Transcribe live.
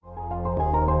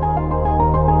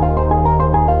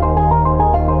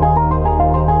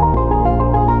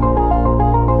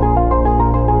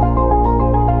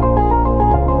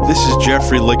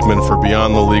Jeffrey Lichtman for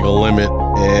Beyond the Legal Limit,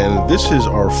 and this is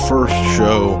our first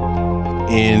show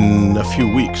in a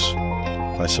few weeks,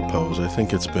 I suppose. I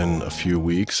think it's been a few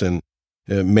weeks, and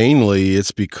mainly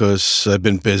it's because I've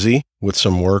been busy with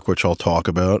some work, which I'll talk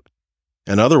about,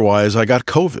 and otherwise I got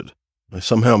COVID. I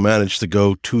somehow managed to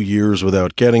go 2 years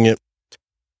without getting it,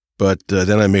 but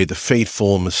then I made the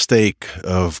fateful mistake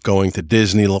of going to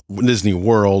Disney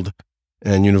World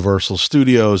and Universal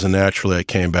Studios, and naturally I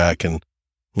came back and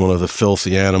one of the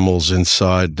filthy animals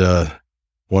inside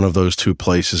one of those two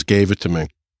places gave it to me.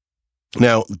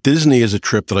 Now, Disney is a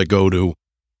trip that I go to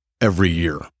every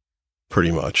year, pretty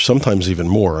much, sometimes even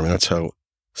more. I mean, that's how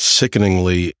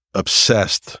sickeningly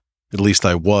obsessed, at least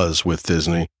I was, with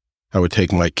Disney. I would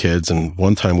take my kids, and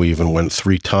one time we even went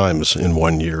 3 times in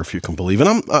 1 year, if you can believe it.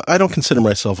 And I don't consider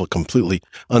myself a completely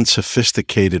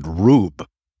unsophisticated rube.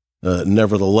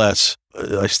 Nevertheless,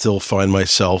 I still find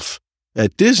myself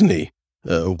at Disney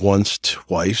once,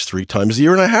 twice, 3 times a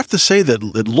year. And I have to say that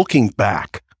looking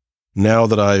back, now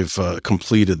that I've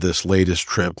completed this latest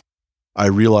trip, I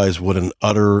realize what an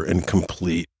utter and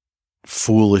complete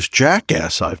foolish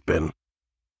jackass I've been.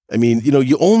 I mean,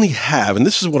 you only have, and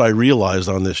this is what I realized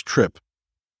on this trip,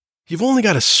 you've only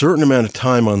got a certain amount of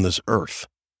time on this earth.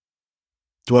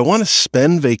 Do I want to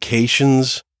spend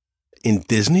vacations in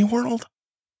Disney World?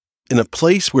 In a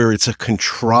place where it's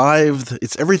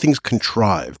everything's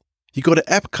contrived. You go to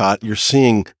Epcot, you're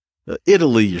seeing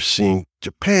Italy, you're seeing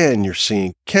Japan, you're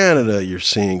seeing Canada, you're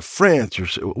seeing France,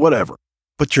 whatever.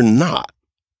 But you're not.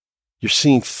 You're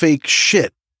seeing fake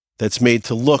shit that's made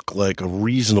to look like a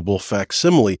reasonable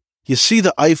facsimile. You see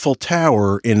the Eiffel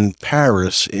Tower in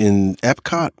Paris in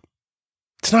Epcot.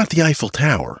 It's not the Eiffel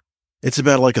Tower. It's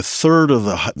about like a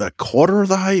quarter of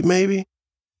the height, maybe.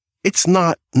 It's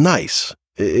not nice.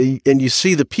 And you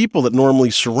see the people that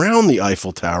normally surround the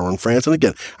Eiffel Tower in France. And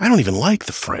again, I don't even like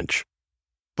the French.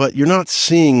 But you're not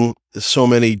seeing so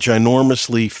many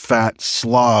ginormously fat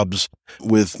slobs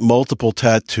with multiple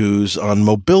tattoos on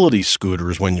mobility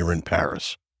scooters when you're in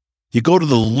Paris. You go to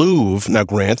the Louvre. Now,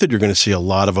 granted, you're going to see a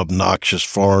lot of obnoxious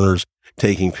foreigners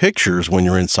taking pictures when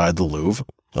you're inside the Louvre.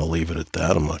 I'll leave it at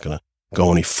that. I'm not going to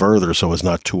go any further so as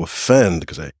not to offend,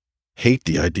 because I hate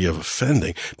the idea of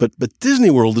offending, but Disney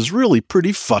World is really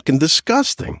pretty fucking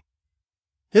disgusting.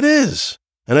 It is.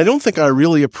 And I don't think I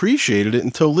really appreciated it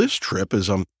until this trip, as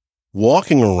I'm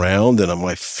walking around and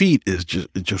my feet is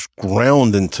just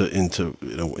ground into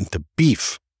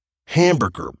beef,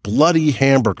 bloody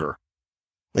hamburger.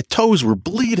 My toes were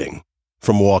bleeding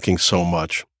from walking so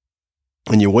much.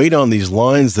 And you wait on these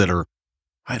lines that are,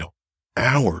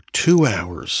 hour, 2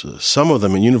 hours. Some of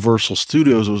them in Universal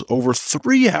Studios was over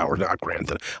 3 hours. Now,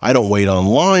 granted, I don't wait on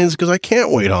lines because I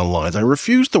can't wait on lines. I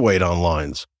refuse to wait on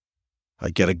lines. I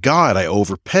get a guide. I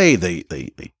overpay. They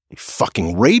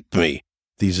fucking rape me.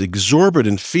 These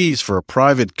exorbitant fees for a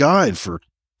private guide for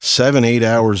 7-8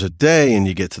 hours a day, and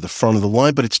you get to the front of the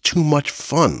line, but it's too much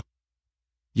fun.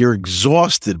 You're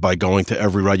exhausted by going to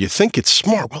every ride. You think it's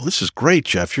smart. Well, this is great,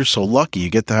 Jeff. You're so lucky. You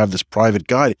get to have this private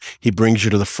guide. He brings you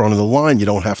to the front of the line. You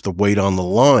don't have to wait on the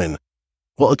line.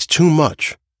 Well, it's too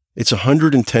much. It's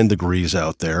 110 degrees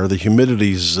out there. The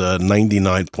humidity's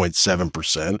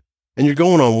 99.7%. And you're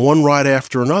going on one ride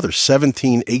after another,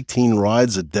 17, 18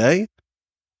 rides a day.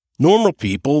 Normal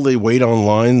people, they wait on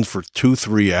line for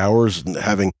 2-3 hours and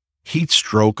having heat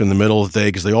stroke in the middle of the day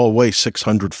because they all weigh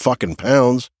 600 fucking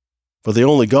pounds. But they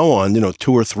only go on,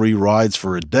 2 or 3 rides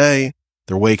for a day.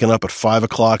 They're waking up at 5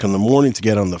 o'clock in the morning to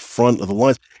get on the front of the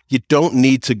lines. You don't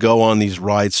need to go on these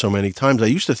rides so many times. I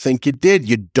used to think you did.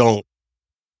 You don't.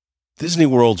 Disney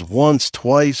World's once,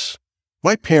 twice.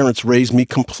 My parents raised me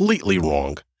completely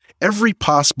wrong. Every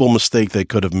possible mistake they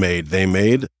could have made, they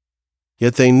made.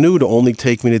 Yet they knew to only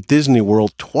take me to Disney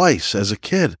World twice as a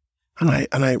kid. And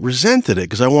I resented it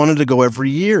because I wanted to go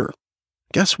every year.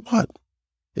 Guess what?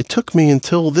 It took me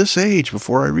until this age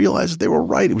before I realized they were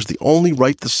right. It was the only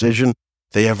right decision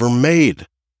they ever made.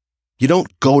 You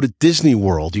don't go to Disney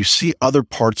World. You see other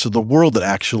parts of the world that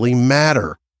actually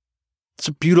matter. It's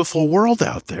a beautiful world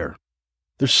out there.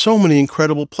 There's so many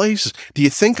incredible places. Do you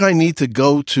think I need to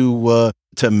go to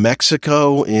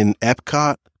Mexico in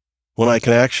Epcot when I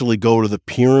can actually go to the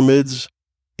pyramids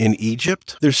in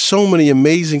Egypt? There's so many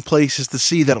amazing places to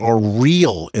see that are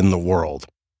real in the world.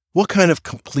 What kind of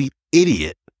complete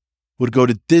idiot would go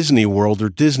to Disney World or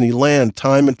Disneyland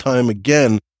time and time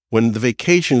again when the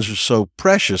vacations are so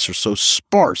precious or so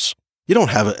sparse? You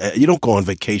don't go on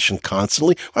vacation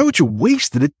constantly. Why would you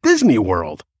waste it at Disney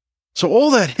World? So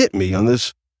all that hit me on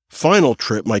this final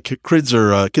trip. My kids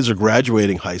are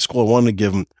graduating high school. I wanted to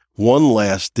give them one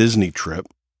last Disney trip,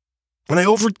 and I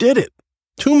overdid it.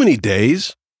 Too many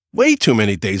days. Way too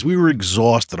many days. We were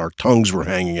exhausted. Our tongues were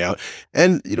hanging out.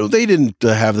 And, they didn't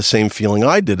have the same feeling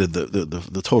I did,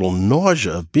 the total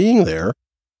nausea of being there.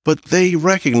 But they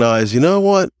recognized, you know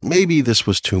what? Maybe this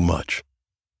was too much.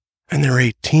 And they're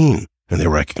 18, and they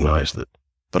recognized it.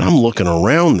 But I'm looking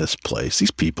around this place.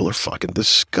 These people are fucking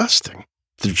disgusting.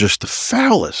 They're just the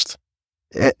foulest.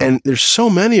 And there's so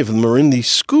many of them are in these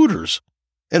scooters.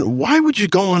 And why would you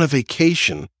go on a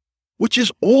vacation, which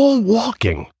is all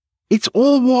walking? It's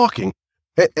all walking.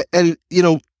 And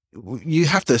you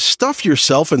have to stuff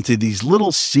yourself into these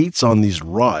little seats on these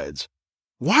rides.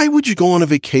 Why would you go on a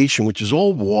vacation, which is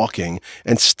all walking,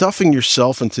 and stuffing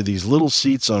yourself into these little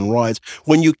seats on rides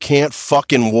when you can't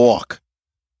fucking walk?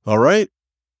 All right?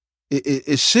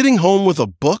 Is sitting home with a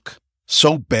book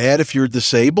so bad if you're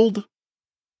disabled?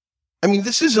 I mean,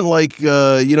 this isn't like,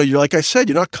 you're like I said,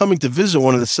 you're not coming to visit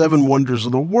one of the 7 wonders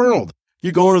of the world.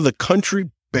 You're going to the Country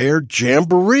Bear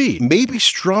Jamboree. Maybe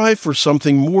strive for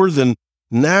something more than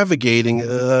navigating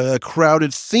a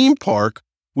crowded theme park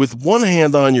with one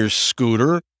hand on your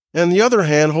scooter and the other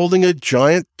hand holding a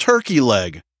giant turkey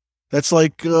leg. That's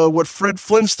like what Fred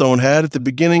Flintstone had at the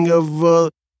beginning of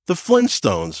the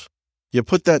Flintstones. You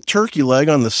put that turkey leg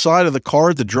on the side of the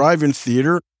car at the drive-in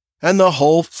theater, and the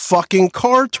whole fucking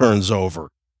car turns over.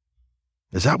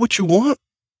 Is that what you want?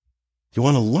 You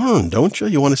want to learn, don't you?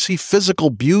 You want to see physical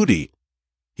beauty.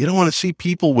 You don't want to see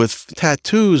people with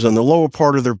tattoos on the lower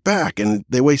part of their back, and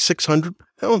they weigh 600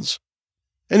 pounds.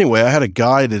 Anyway, I had a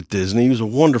guide at Disney. He was a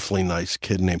wonderfully nice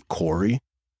kid named Corey.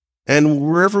 And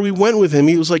wherever we went with him,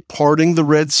 he was like parting the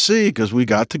Red Sea because we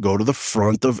got to go to the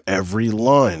front of every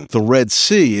line. The Red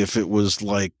Sea, if it was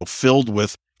like filled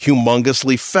with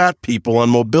humongously fat people on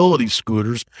mobility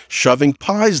scooters shoving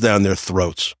pies down their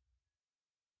throats.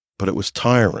 But it was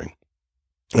tiring.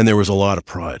 And there was a lot of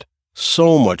pride.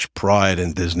 So much pride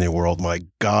in Disney World. My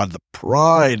God, the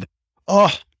pride.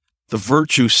 Oh, the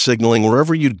virtue signaling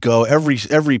wherever you'd go,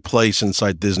 every place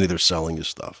inside Disney, they're selling you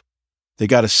stuff. They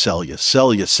got to sell you.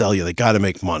 They got to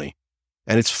make money.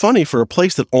 And it's funny, for a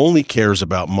place that only cares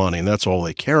about money, and that's all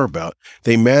they care about,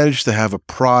 they managed to have a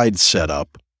pride set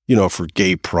up, for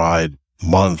gay pride,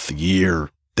 month, year,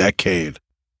 decade,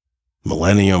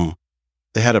 millennium.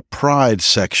 They had a pride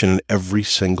section in every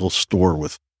single store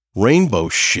with rainbow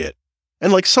shit.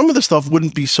 And like some of the stuff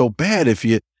wouldn't be so bad if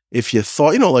you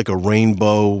thought, like a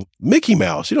rainbow Mickey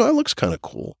Mouse, that looks kind of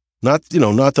cool. Not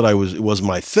that it was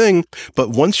my thing, but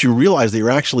once you realize that you're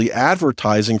actually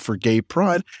advertising for gay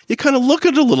pride, you kind of look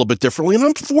at it a little bit differently, and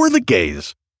I'm for the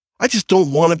gays. I just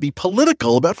don't want to be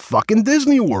political about fucking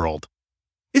Disney World.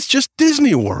 It's just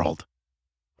Disney World.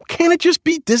 Can't it just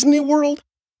be Disney World?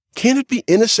 Can't it be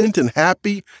innocent and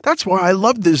happy? That's why I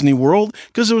love Disney World,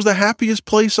 because it was the happiest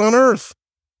place on earth.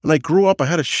 When I grew up, I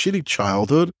had a shitty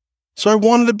childhood, so I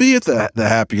wanted to be at the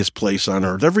happiest place on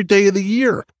earth every day of the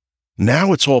year.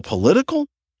 Now it's all political?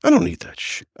 I don't need that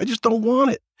shit. I just don't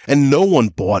want it. And no one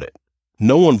bought it.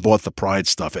 No one bought the pride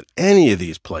stuff at any of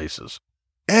these places.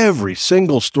 Every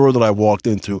single store that I walked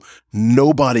into,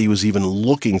 nobody was even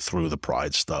looking through the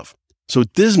pride stuff. So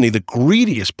Disney, the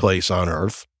greediest place on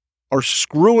earth, are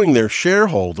screwing their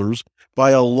shareholders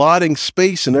by allotting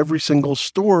space in every single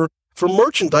store for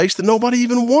merchandise that nobody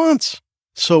even wants.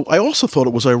 So I also thought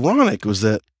it was ironic was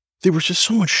that there was just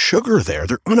so much sugar there.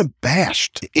 They're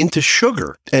unabashed into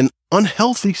sugar and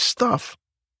unhealthy stuff.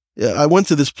 I went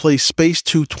to this place, Space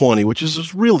 220, which is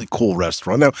this really cool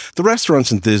restaurant. Now, the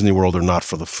restaurants in Disney World are not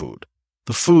for the food.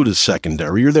 The food is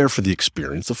secondary. You're there for the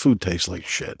experience. The food tastes like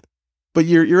shit. But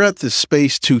you're at this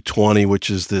Space 220, which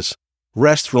is this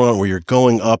restaurant where you're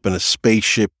going up in a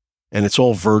spaceship, and it's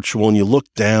all virtual, and you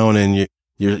look down, and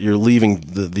you're leaving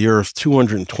the Earth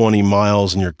 220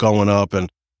 miles, and you're going up, and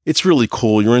it's really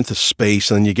cool. You're into space,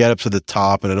 and then you get up to the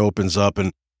top, and it opens up,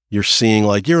 and you're seeing,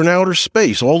 like, you're in outer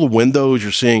space. All the windows,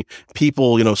 you're seeing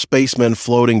people, spacemen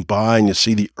floating by, and you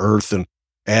see the Earth and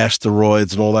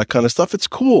asteroids and all that kind of stuff. It's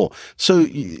cool. So,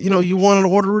 you want to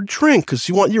order a drink because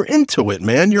you're into it,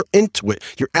 man. You're into it.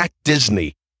 You're at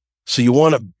Disney. So you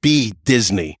want to be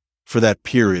Disney for that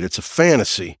period. It's a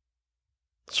fantasy.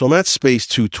 So I'm at Space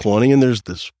 220, and there's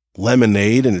this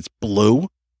lemonade, and it's blue.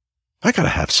 I got to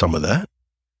have some of that.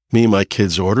 Me and my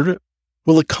kids ordered it.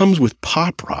 Well, it comes with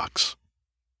Pop Rocks.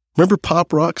 Remember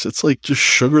Pop Rocks? It's like just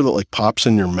sugar that like pops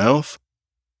in your mouth.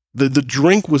 The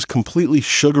drink was completely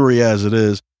sugary as it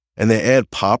is, and they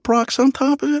add Pop Rocks on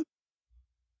top of it?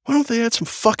 Why don't they add some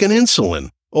fucking insulin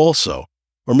also?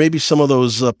 Or maybe some of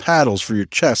those paddles for your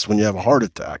chest when you have a heart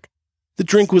attack. The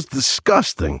drink was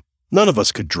disgusting. None of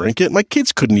us could drink it. My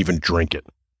kids couldn't even drink it.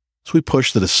 So we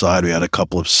pushed it aside. We had a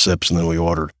couple of sips, and then we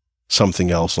ordered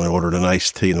something else, and I ordered an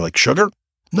iced tea, and they're like, sugar?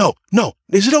 No.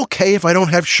 Is it okay if I don't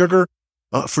have sugar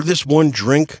for this one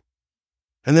drink?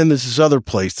 And then there's this other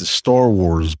place, the Star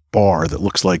Wars bar that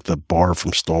looks like the bar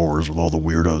from Star Wars with all the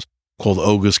weirdos, called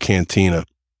Oga's Cantina.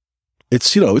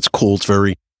 It's, it's cool. It's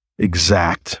very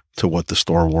exact to what the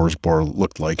Star Wars bar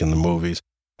looked like in the movies.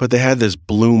 But they had this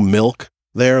blue milk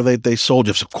there they sold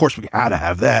you. So of course, we had to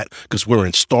have that because we're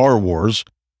in Star Wars.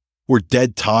 We're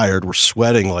dead tired. We're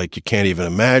sweating like you can't even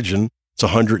imagine. It's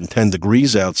 110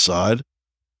 degrees outside.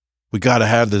 We got to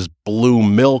have this blue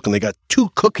milk, and they got 2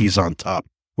 cookies on top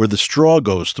where the straw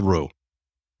goes through.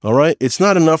 All right? It's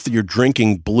not enough that you're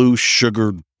drinking blue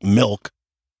sugared milk,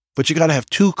 but you got to have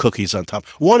 2 cookies on top.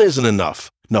 One isn't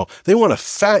enough. No, they want to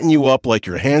fatten you up like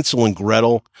you're Hansel and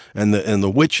Gretel, and the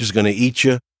witch is going to eat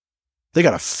you. They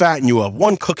got to fatten you up.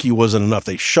 1 cookie wasn't enough.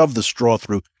 They shoved the straw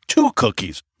through. 2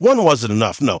 cookies. 1 wasn't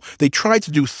enough. No, they tried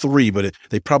to do 3, but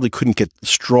they probably couldn't get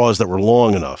straws that were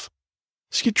long enough.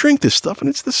 So you drink this stuff, and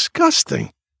it's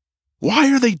disgusting.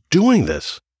 Why are they doing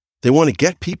this? They want to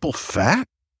get people fat?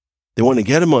 They want to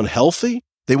get them unhealthy?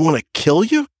 They want to kill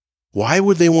you? Why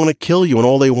would they want to kill you when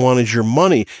all they want is your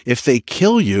money? If they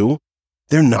kill you,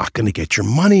 they're not going to get your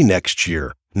money next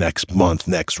year, next month,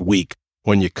 next week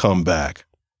when you come back.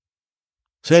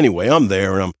 So anyway, I'm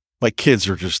there, and my kids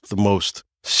are just the most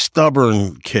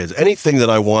stubborn kids. Anything that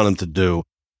I want them to do,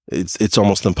 it's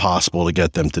almost impossible to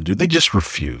get them to do. They just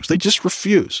refuse.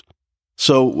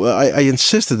 So I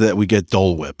insisted that we get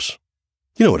Dole Whips.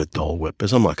 You know what a Dole Whip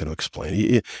is. I'm not going to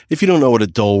explain. If you don't know what a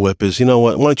Dole Whip is, you know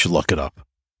what? Why don't you look it up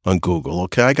on Google,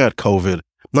 okay? I got COVID.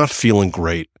 Not feeling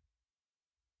great.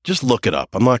 Just look it up.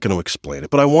 I'm not going to explain it.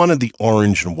 But I wanted the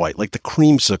orange and white, like the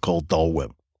creamsicle Dole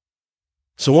Whip.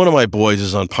 So one of my boys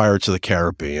is on Pirates of the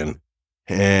Caribbean,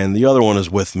 and the other one is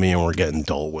with me, and we're getting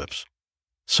Dole Whips.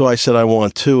 So I said, I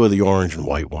want 2 of the orange and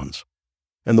white ones.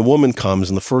 And the woman comes,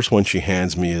 and the first one she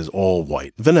hands me is all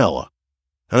white, vanilla.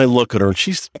 And I look at her, and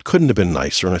she couldn't have been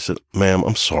nicer. And I said, ma'am,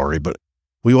 I'm sorry, but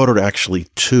we ordered actually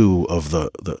 2 of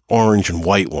the orange and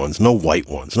white ones, no white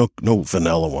ones, no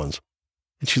vanilla ones.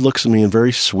 And she looks at me and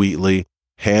very sweetly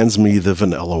hands me the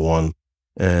vanilla one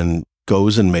and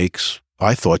goes and makes,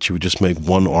 I thought she would just make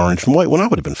 1 orange and white one. I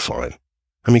would have been fine.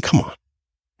 I mean, come on.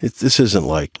 This isn't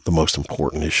like the most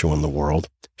important issue in the world.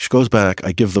 She goes back.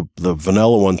 I give the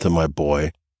vanilla one to my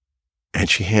boy, and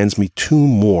she hands me 2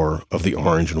 more of the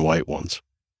orange and white ones.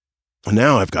 And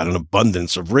now I've got an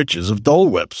abundance of riches of Dole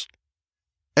Whips.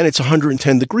 And it's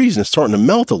 110 degrees, and it's starting to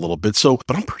melt a little bit.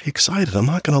 But I'm pretty excited. I'm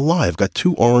not going to lie. I've got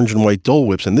 2 orange and white Dole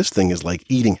Whips, and this thing is like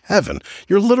eating heaven.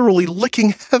 You're literally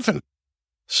licking heaven.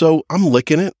 So I'm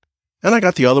licking it. And I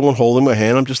got the other one holding my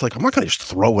hand. I'm just like, I'm not going to just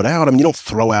throw it out. I mean, you don't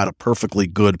throw out a perfectly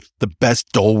good, the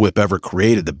best Dole Whip ever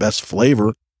created, the best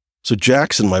flavor. So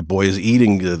Jackson, my boy, is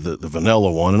eating the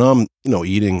vanilla one, and I'm,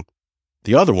 eating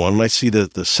the other one. And I see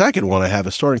that the second one I have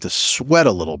is starting to sweat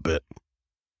a little bit.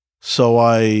 So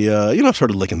I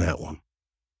started licking that one.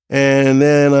 And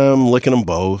then I'm licking them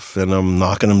both, and I'm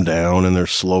knocking them down, and they're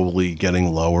slowly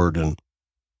getting lowered. And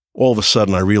all of a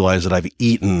sudden I realize that I've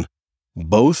eaten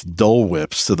both Dole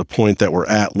Whips to the point that we're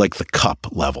at like the cup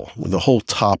level. The whole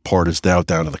top part is down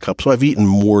to the cup. So I've eaten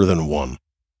more than one.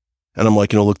 And I'm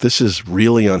like, look, this is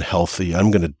really unhealthy. I'm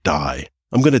going to die.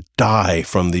 I'm going to die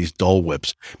from these Dole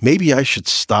Whips. Maybe I should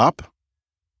stop.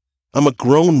 I'm a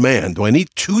grown man. Do I need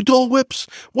 2 Dole Whips?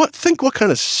 Think what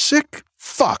kind of sick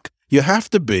fuck you have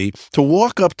to be to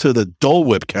walk up to the Dole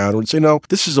Whip counter and say, no,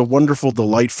 this is a wonderful,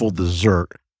 delightful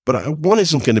dessert, but 1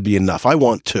 isn't going to be enough. I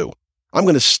want 2. I'm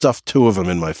going to stuff 2 of them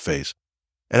in my face.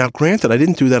 And now, granted, I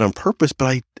didn't do that on purpose, but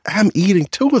I am eating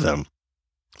 2 of them.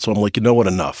 So I'm like, you know what,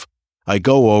 enough. I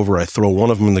go over, I throw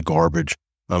one of them in the garbage.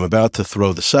 I'm about to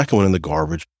throw the second one in the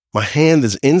garbage. My hand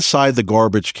is inside the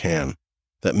garbage can,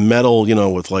 that metal,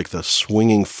 with like the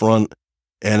swinging front.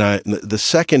 And the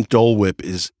second Dole Whip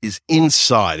is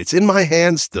inside. It's in my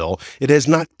hand still. It has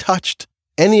not touched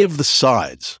any of the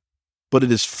sides, but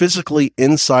it is physically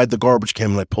inside the garbage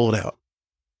can when I pull it out.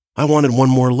 I wanted 1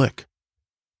 more lick.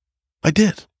 I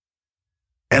did.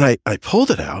 And I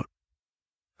pulled it out.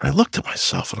 I looked at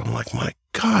myself and I'm like, my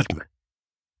God, man,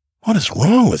 what is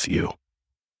wrong with you?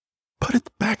 Put it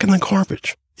back in the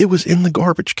garbage. It was in the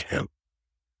garbage can.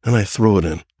 And I threw it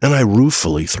in. And I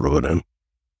ruefully threw it in.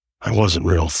 I wasn't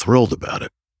real thrilled about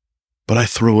it. But I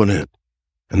threw it in.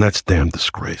 And that's damn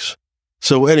disgrace.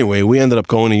 So anyway, we ended up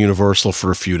going to Universal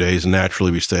for a few days. And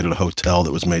naturally, we stayed at a hotel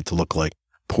that was made to look like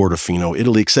Portofino,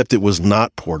 Italy, except it was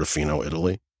not Portofino,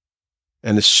 Italy.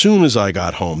 And as soon as I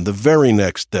got home, the very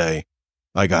next day,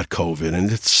 I got COVID, and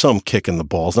it's some kick in the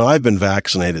balls. Now, I've been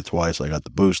vaccinated twice. I got the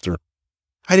booster.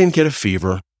 I didn't get a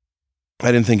fever,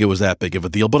 I didn't think it was that big of a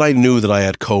deal, but I knew that I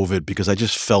had COVID because I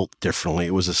just felt differently.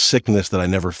 It was a sickness that I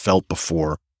never felt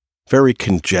before. Very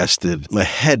congested. My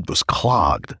head was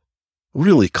clogged,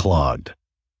 really clogged.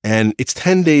 And it's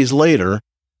 10 days later,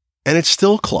 and it's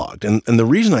still clogged. And the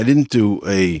reason I didn't do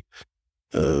a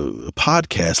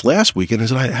podcast last weekend is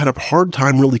that I had a hard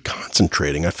time really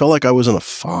concentrating. I felt like I was in a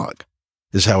fog,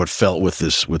 is how it felt with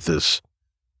this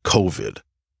COVID.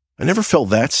 I never felt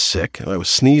that sick. I was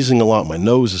sneezing a lot. My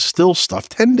nose is still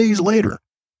stuffed 10 days later.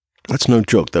 That's no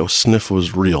joke. That sniff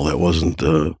was real. That wasn't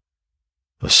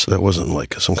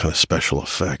like some kind of special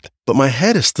effect. But my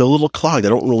head is still a little clogged. I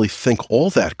don't really think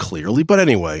all that clearly. But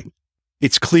anyway,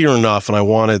 it's clear enough,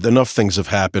 and enough things have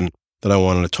happened that I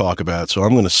wanted to talk about. So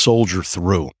I'm going to soldier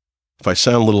through. If I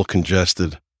sound a little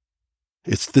congested,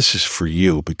 this is for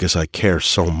you because I care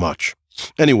so much.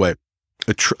 Anyway,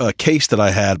 a case that I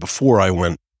had before I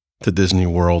went to Disney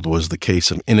World was the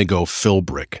case of Inigo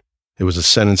Philbrick. It was a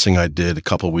sentencing I did a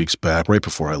couple of weeks back, right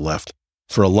before I left,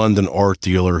 for a London art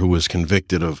dealer who was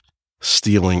convicted of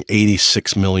stealing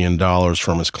 $86 million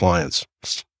from his clients.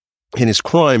 And his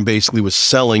crime basically was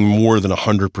selling more than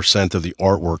 100% of the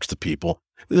artworks to people.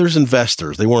 There's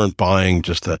investors. They weren't buying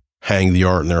just to hang the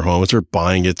art in their homes. They're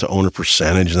buying it to own a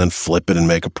percentage and then flip it and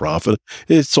make a profit.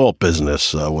 It's all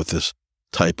business with this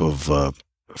type of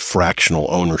fractional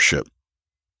ownership.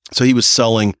 So he was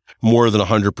selling more than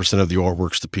 100% of the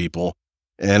artworks to people.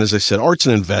 And as I said, art's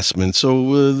an investment.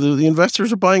 So the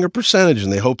investors are buying a percentage,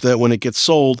 and they hope that when it gets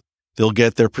sold, they'll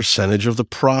get their percentage of the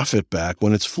profit back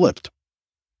when it's flipped.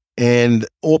 And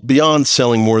beyond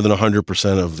selling more than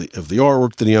 100% of the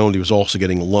artwork that he owned, he was also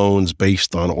getting loans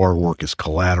based on artwork as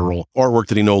collateral, artwork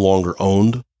that he no longer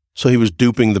owned. So he was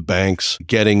duping the banks,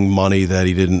 getting money that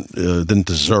he didn't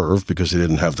deserve because he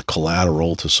didn't have the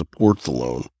collateral to support the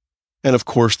loan. And of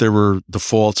course, there were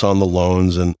defaults on the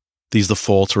loans, and these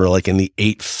defaults were like in the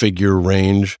 8-figure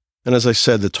range. And as I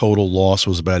said, the total loss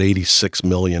was about $86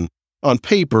 million on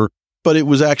paper, but it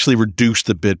was actually reduced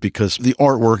a bit because the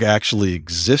artwork actually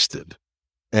existed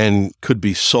and could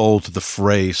be sold to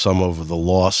defray some of the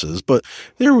losses. But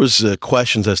there was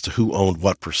questions as to who owned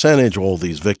what percentage. All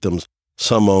these victims,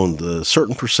 some owned a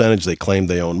certain percentage. They claimed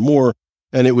they owned more.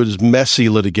 And it was messy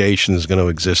litigation is going to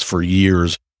exist for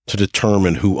years to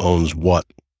determine who owns what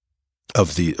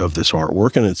of this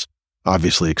artwork. And it's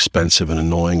obviously expensive and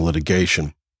annoying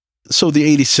litigation. So the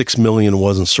 86 million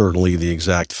wasn't certainly the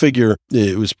exact figure.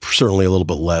 It was certainly a little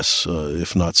bit less,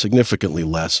 if not significantly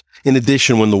less. In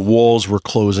addition, when the walls were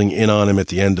closing in on him at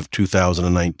the end of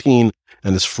 2019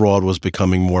 and his fraud was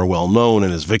becoming more well known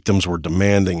and his victims were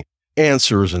demanding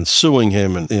answers and suing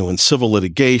him, and in civil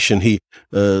litigation, he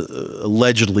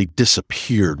allegedly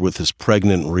disappeared with his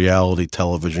pregnant reality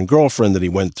television girlfriend that he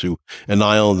went to an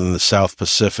island in the South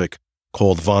Pacific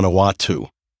called Vanuatu,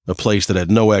 a place that had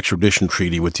no extradition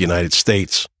treaty with the United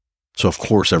States. So, of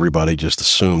course, everybody just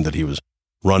assumed that he was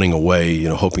running away,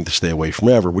 hoping to stay away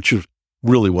forever, which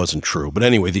really wasn't true. But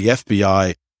anyway, the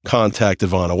FBI contacted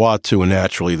Vanuatu, and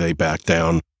naturally they backed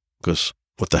down because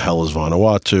what the hell is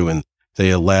Vanuatu? And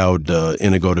they allowed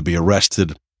Inigo to be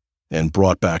arrested and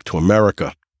brought back to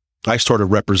America. I started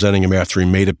representing him after he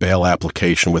made a bail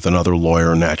application with another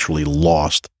lawyer and naturally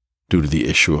lost due to the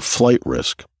issue of flight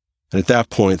risk. And at that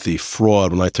point, the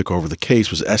fraud, when I took over the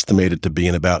case, was estimated to be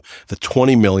in about the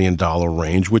 $20 million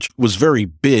range, which was very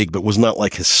big, but was not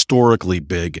like historically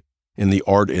big in the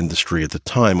art industry at the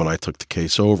time when I took the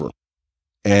case over.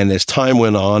 And as time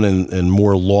went on and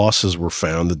more losses were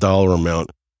found, the dollar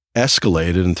amount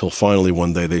escalated until finally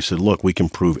one day they said, look, we can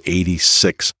prove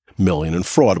 86 million in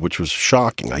fraud, which was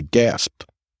shocking. I gasped.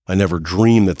 I never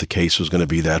dreamed that the case was going to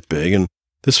be that big. And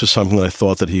this was something that I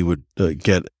thought that he would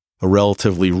get a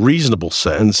relatively reasonable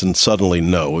sentence, and suddenly,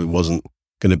 no, it wasn't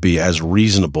going to be as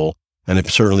reasonable, and it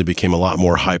certainly became a lot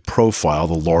more high profile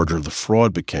the larger the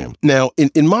fraud became. Now,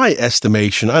 in my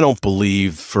estimation, I don't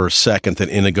believe for a second that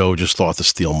Inigo just thought to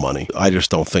steal money. I just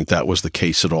don't think that was the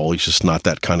case at all. He's just not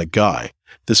that kind of guy.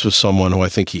 This was someone who I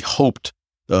think he hoped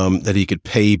that he could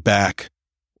pay back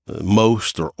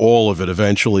most or all of it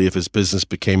eventually if his business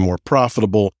became more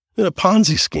profitable. In a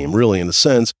Ponzi scheme, really, in a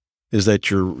sense, is that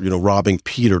you're, robbing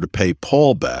Peter to pay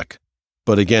Paul back.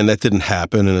 But again, that didn't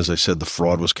happen. And as I said, the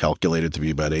fraud was calculated to be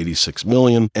about 86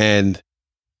 million. And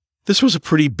this was a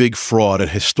pretty big fraud. And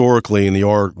historically in the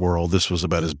art world, this was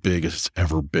about as big as it's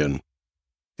ever been.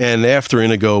 And after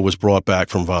Inigo was brought back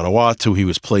from Vanuatu, he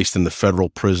was placed in the federal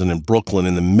prison in Brooklyn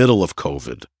in the middle of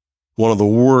COVID, one of the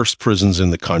worst prisons in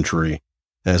the country,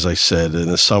 as I said, in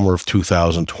the summer of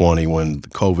 2020 when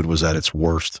COVID was at its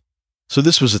worst. So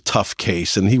this was a tough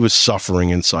case, and he was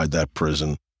suffering inside that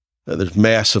prison. There's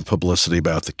massive publicity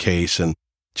about the case, and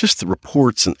just the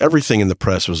reports and everything in the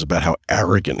press was about how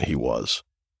arrogant he was.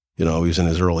 He was in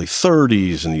his early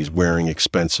 30s and he's wearing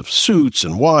expensive suits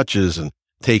and watches and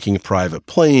taking private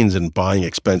planes and buying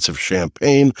expensive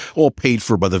champagne, all paid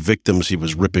for by the victims he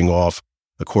was ripping off,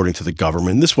 according to the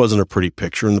government. This wasn't a pretty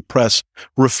picture, and the press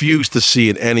refused to see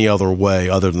it any other way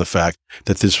other than the fact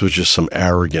that this was just some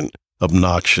arrogant,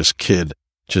 obnoxious kid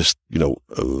just,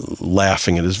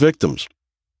 laughing at his victims.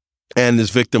 And his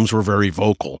victims were very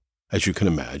vocal, as you can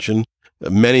imagine.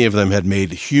 Many of them had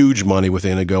made huge money with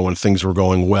Inigo when things were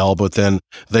going well, but then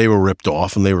they were ripped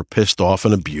off and they were pissed off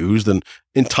and abused and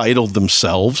entitled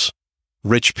themselves.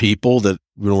 Rich people that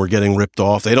were getting ripped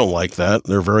off, they don't like that.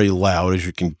 They're very loud, as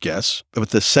you can guess. But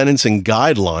the sentencing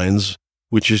guidelines,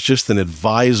 which is just an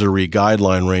advisory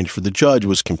guideline range for the judge,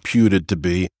 was computed to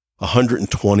be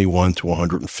 121 to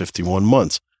 151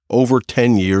 months, over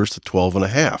 10 years to 12 and a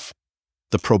half.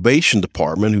 The probation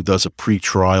department, who does a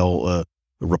pre-sentence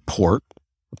report,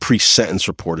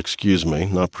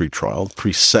 not pre-trial,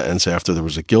 pre-sentence after there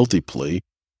was a guilty plea,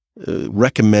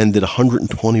 recommended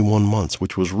 121 months,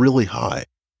 which was really high.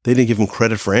 They didn't give him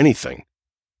credit for anything.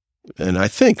 And I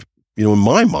think, in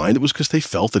my mind, it was because they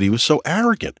felt that he was so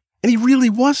arrogant. And he really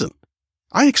wasn't.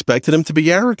 I expected him to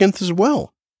be arrogant as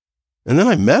well. And then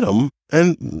I met him,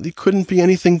 and he couldn't be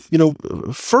anything,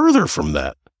 further from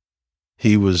that.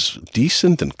 He was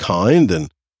decent and kind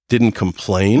and didn't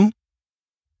complain.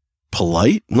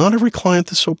 Polite. Not every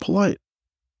client is so polite.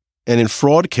 And in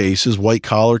fraud cases,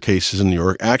 white-collar cases in New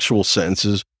York, actual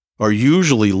sentences are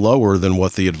usually lower than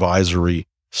what the advisory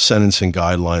sentencing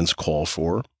guidelines call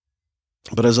for.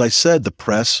 But as I said, the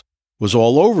press was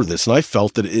all over this, and I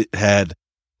felt that it had,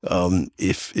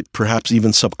 if it perhaps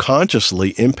even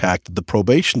subconsciously impacted the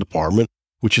probation department,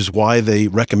 which is why they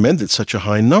recommended such a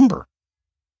high number.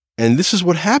 And this is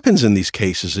what happens in these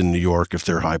cases in New York if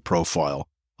they're high profile.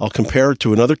 I'll compare it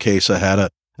to another case. I had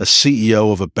a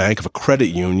CEO of a bank, of a credit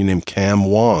union named Cam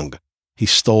Wong. He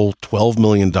stole $12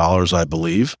 million, I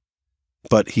believe,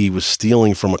 but he was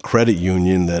stealing from a credit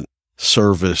union that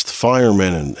serviced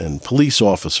firemen and police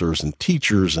officers and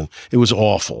teachers, and it was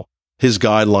awful. His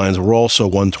guidelines were also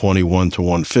 121 to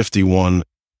 151,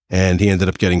 and he ended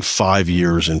up getting 5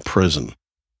 years in prison.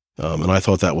 And I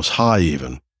thought that was high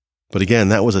even. But again,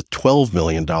 that was a $12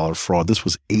 million fraud. This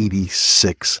was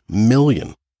 $86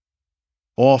 million.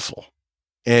 Awful.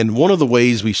 And one of the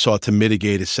ways we sought to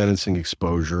mitigate his sentencing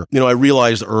exposure, I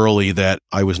realized early that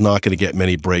I was not going to get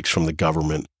many breaks from the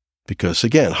government because,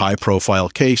 again, high-profile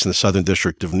case in the Southern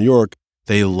District of New York,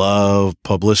 they love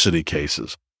publicity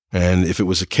cases. And if it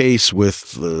was a case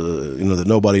with, that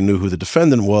nobody knew who the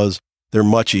defendant was, they're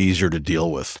much easier to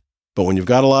deal with. But when you've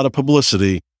got a lot of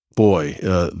publicity, boy,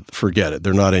 forget it.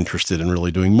 They're not interested in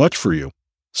really doing much for you.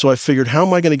 So I figured, how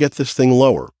am I going to get this thing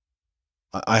lower?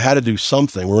 I had to do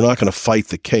something. We're not going to fight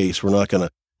the case. We're not going to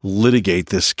litigate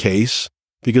this case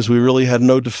because we really had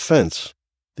no defense.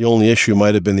 The only issue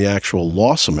might have been the actual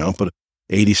loss amount, but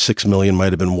 86 million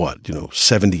might have been what?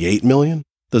 78 million?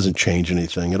 Doesn't change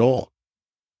anything at all.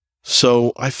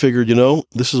 So I figured,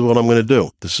 this is what I'm going to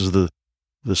do. This is the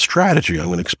strategy. I'm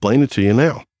going to explain it to you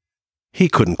now. He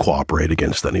couldn't cooperate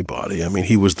against anybody. I mean,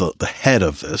 he was the head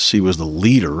of this. He was the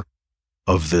leader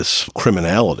of this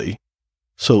criminality.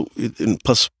 So,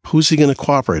 plus, who's he going to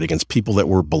cooperate against? People that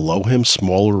were below him,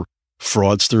 smaller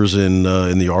fraudsters in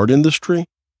the art industry?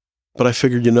 But I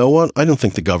figured, you know what? I don't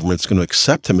think the government's going to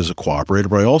accept him as a cooperator,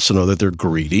 but I also know that they're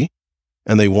greedy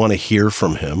and they want to hear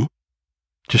from him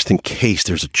just in case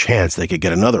there's a chance they could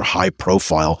get another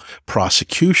high-profile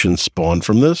prosecution spawned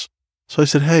from this. So I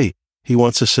said, hey, he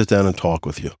wants to sit down and talk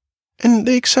with you. And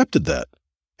they accepted that.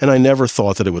 And I never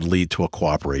thought that it would lead to a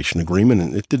cooperation agreement,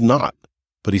 and it did not.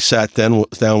 But he sat down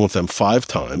with them 5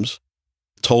 times,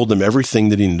 told them everything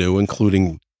that he knew,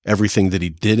 including everything that he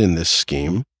did in this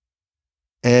scheme.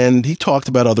 And he talked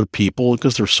about other people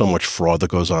because there's so much fraud that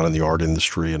goes on in the art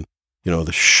industry. And,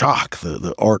 the shock,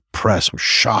 the art press was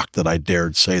shocked that I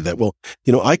dared say that. Well,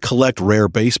 I collect rare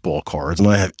baseball cards and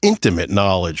I have intimate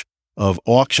knowledge of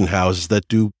auction houses that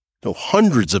do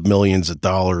hundreds of millions of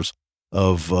dollars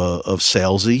of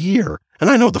sales a year. And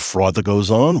I know the fraud that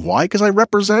goes on. Why? Because I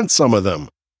represent some of them.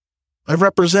 I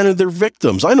represented their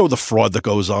victims. I know the fraud that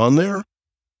goes on there.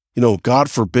 God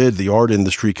forbid the art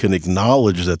industry can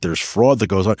acknowledge that there's fraud that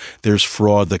goes on. There's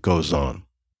fraud that goes on.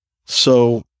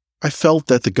 So I felt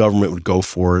that the government would go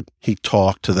for it. He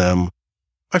talked to them.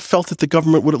 I felt that the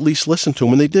government would at least listen to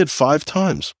him, and they did 5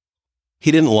 times.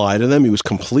 He didn't lie to them. He was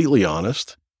completely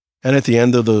honest. And at the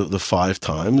end of the 5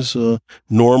 times,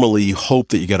 normally you hope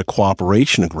that you get a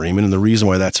cooperation agreement. And the reason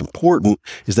why that's important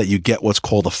is that you get what's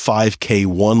called a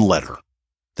 5K1 letter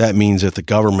that means that the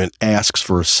government asks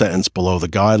for a sentence below the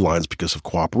guidelines because of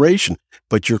cooperation.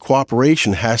 But your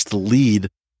cooperation has to lead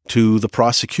to the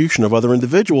prosecution of other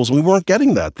individuals. We weren't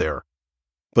getting that there.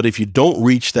 But if you don't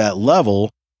reach that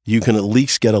level, you can at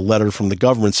least get a letter from the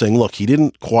government saying, look, he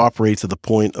didn't cooperate to the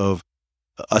point of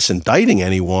us indicting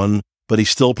anyone, but he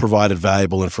still provided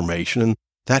valuable information, and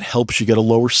that helps you get a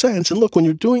lower sentence. And look, when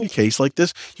you're doing a case like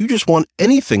this, you just want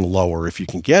anything lower if you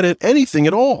can get it, anything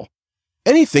at all,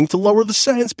 anything to lower the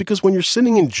sentence, because when you're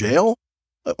sitting in jail,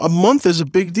 a month is a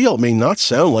big deal. It may not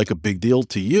sound like a big deal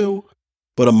to you,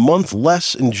 but a month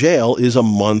less in jail is a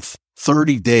month,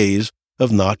 30 days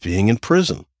of not being in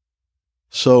prison.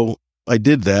 So I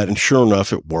did that, and sure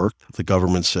enough, it worked. The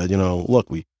government said,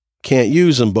 look, we can't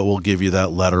use him, but we'll give you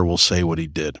that letter. We'll say what he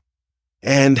did.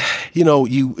 And,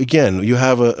 you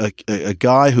have a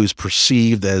guy who's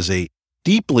perceived as a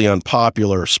deeply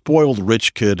unpopular, spoiled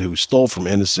rich kid who stole from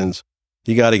innocents.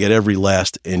 You got to get every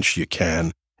last inch you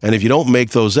can. And if you don't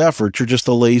make those efforts, you're just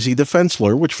a lazy defense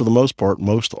lawyer, which for the most part,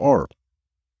 most are.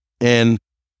 And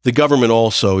the government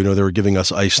also, they were giving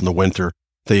us ice in the winter.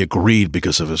 They agreed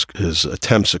because of his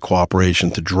attempts at cooperation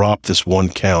to drop this one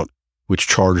count, which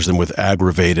charged him with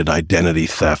aggravated identity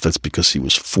theft. That's because he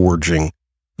was forging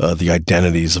the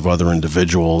identities of other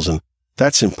individuals. And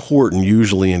that's important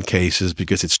usually in cases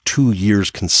because it's 2 years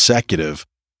consecutive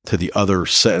to the other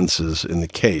sentences in the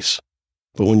case.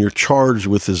 But when you're charged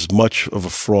with as much of a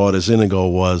fraud as Inigo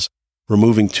was,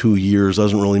 removing 2 years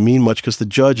doesn't really mean much because the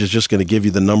judge is just going to give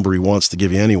you the number he wants to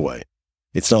give you anyway.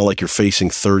 It's not like you're facing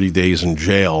 30 days in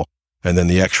jail and then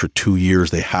the extra 2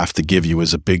 years they have to give you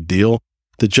is a big deal.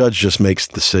 The judge just makes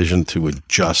the decision to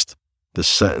adjust the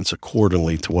sentence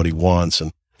accordingly to what he wants.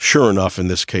 And sure enough, in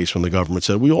this case, when the government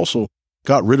said, we also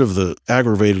got rid of the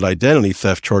aggravated identity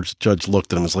theft charge, the judge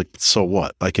looked at him and was like, so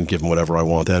what? I can give him whatever I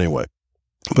want anyway.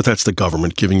 But that's the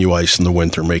government giving you ice in the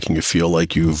winter, making you feel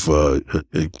like you've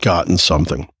gotten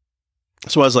something.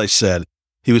 So as I said,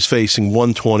 he was facing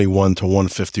 121 to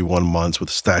 151 months with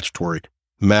a statutory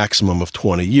maximum of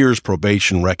 20 years.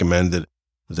 Probation recommended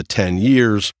the 10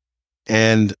 years.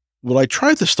 And when I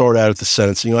tried to start out at the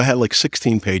sentencing, I had like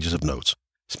 16 pages of notes.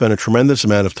 Spent a tremendous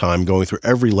amount of time going through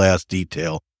every last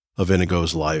detail of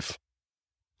Inigo's life.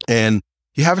 And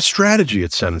you have a strategy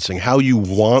at sentencing, how you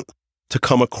want to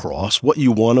come across, what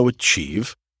you want to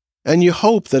achieve, and you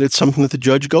hope that it's something that the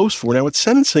judge goes for. Now, at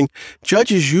sentencing,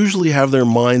 judges usually have their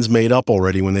minds made up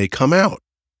already when they come out.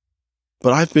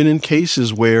 But I've been in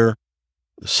cases where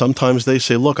sometimes they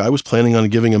say, look, I was planning on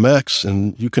giving him X,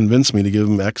 and you convinced me to give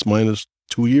him X minus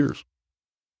 2 years.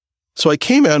 So I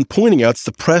came out and pointing out that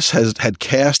the press had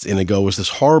cast Inigo as this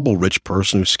horrible rich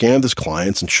person who scammed his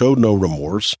clients and showed no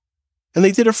remorse. And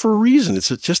they did it for a reason. It's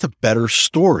just a better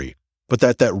story. But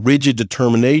that rigid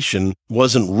determination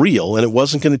wasn't real, and it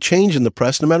wasn't going to change in the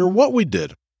press no matter what we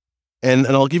did. And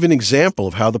I'll give you an example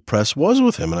of how the press was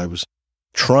with him. And I was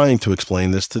trying to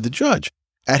explain this to the judge.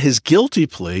 At his guilty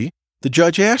plea, the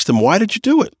judge asked him, why did you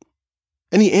do it?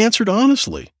 And he answered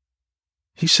honestly.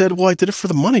 He said, well, I did it for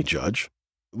the money, Judge,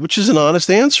 which is an honest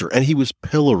answer. And he was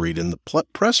pilloried in the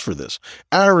press for this.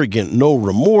 Arrogant, no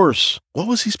remorse. What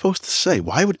was he supposed to say?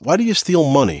 Why do you steal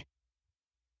money?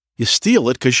 You steal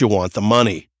it because you want the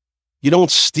money. You don't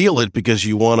steal it because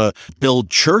you want to build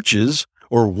churches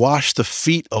or wash the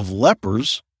feet of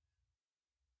lepers.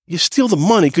 You steal the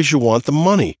money because you want the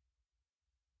money.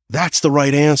 That's the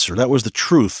right answer. That was the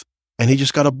truth. And he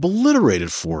just got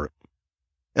obliterated for it.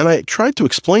 And I tried to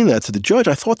explain that to the judge.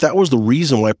 I thought that was the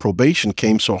reason why probation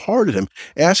came so hard at him,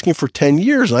 asking for 10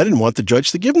 years. And I didn't want the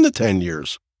judge to give him the 10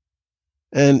 years.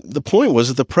 And the point was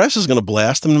that the press is going to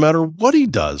blast him no matter what he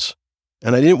does.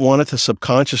 And I didn't want it to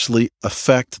subconsciously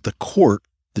affect the court,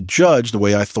 the judge, the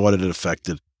way I thought it had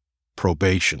affected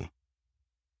probation.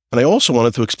 And I also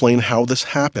wanted to explain how this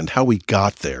happened, how we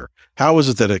got there. How is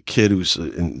it that a kid who's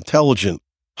intelligent,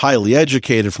 highly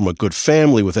educated, from a good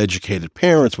family, with educated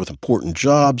parents, with important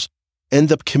jobs,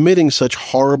 end up committing such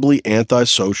horribly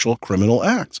antisocial criminal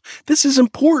acts? This is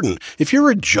important. If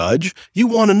you're a judge, you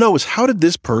want to know is how did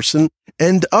this person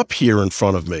end up here in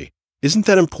front of me? Isn't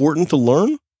that important to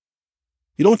learn?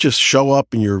 You don't just show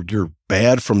up and you're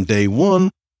bad from day one.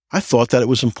 I thought that it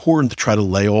was important to try to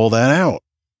lay all that out.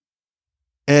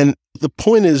 And the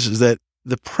point is that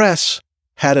the press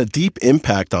had a deep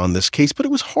impact on this case, but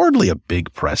it was hardly a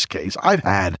big press case. I've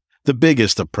had the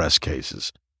biggest of press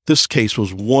cases. This case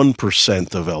was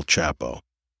 1% of El Chapo,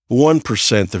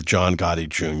 1% of John Gotti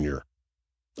Jr.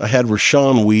 I had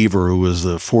Rashawn Weaver, who was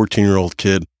the 14-year-old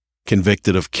kid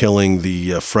convicted of killing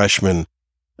the freshman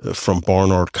from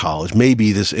Barnard College.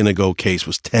 Maybe this Inigo case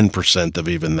was 10% of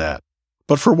even that.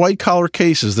 But for white-collar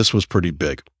cases, this was pretty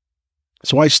big.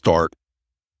 So I start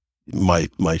my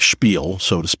spiel,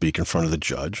 so to speak, in front of the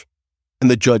judge, and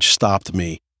the judge stopped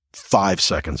me 5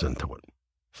 seconds into it,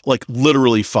 like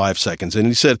literally 5 seconds. And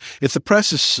he said, if the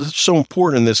press is so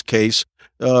important in this case,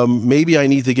 maybe I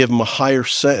need to give him a higher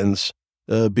sentence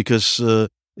because,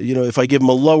 if I give him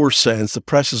a lower sentence, the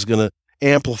press is going to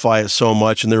amplify it so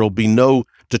much and there will be no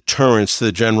deterrence to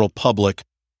the general public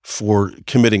for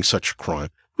committing such a crime,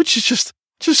 which is just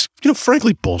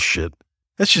frankly, bullshit.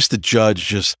 That's just the judge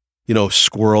just,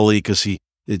 squirrely because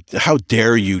how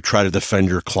dare you try to defend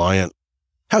your client?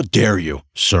 How dare you,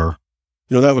 sir?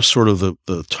 That was sort of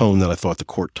the tone that I thought the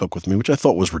court took with me, which I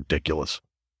thought was ridiculous.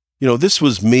 This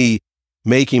was me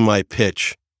making my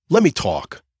pitch. Let me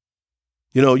talk.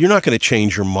 You're not going to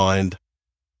change your mind.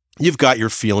 You've got your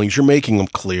feelings. You're making them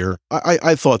clear.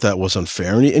 I thought that was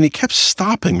unfair. And he kept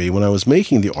stopping me when I was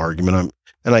making the argument.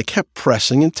 And I kept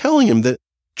pressing and telling him that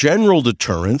general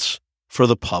deterrence for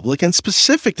the public and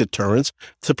specific deterrence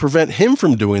to prevent him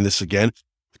from doing this again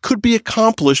could be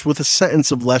accomplished with a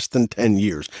sentence of less than 10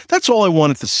 years. That's all I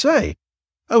wanted to say.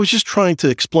 I was just trying to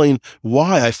explain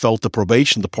why I felt the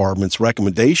probation department's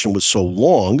recommendation was so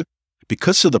long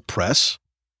because of the press,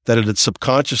 that it had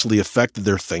subconsciously affected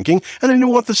their thinking, and I didn't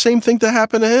want the same thing to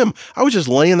happen to him. I was just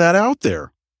laying that out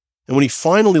there. And when he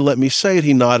finally let me say it,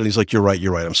 he nodded. He's like, you're right.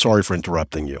 I'm sorry for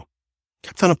interrupting you.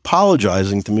 Kept on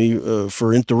apologizing to me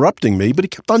for interrupting me, but he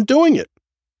kept on doing it.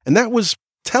 And that was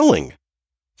telling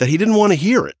that he didn't want to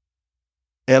hear it.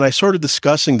 And I started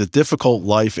discussing the difficult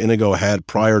life Inigo had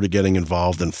prior to getting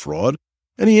involved in fraud,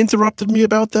 and he interrupted me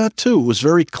about that too. It was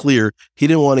very clear he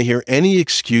didn't want to hear any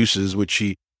excuses which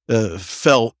he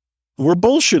felt were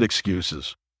bullshit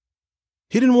excuses.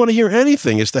 He didn't want to hear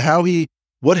anything as to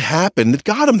what happened that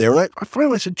got him there. And I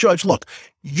finally said, Judge, look,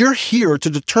 you're here to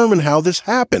determine how this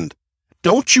happened.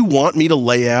 Don't you want me to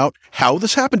lay out how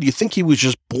this happened? Do you think he was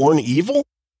just born evil?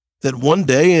 That one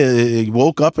day he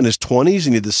woke up in his 20s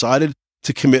and he decided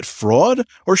to commit fraud?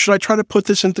 Or should I try to put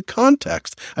this into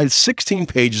context? I had 16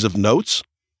 pages of notes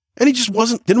and he just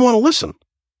didn't want to listen.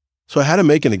 So I had to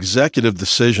make an executive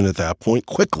decision at that point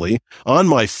quickly on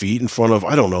my feet in front of,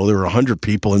 there were 100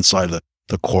 people inside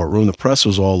the courtroom. The press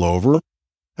was all over.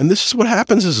 And this is what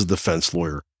happens as a defense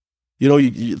lawyer.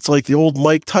 It's like the old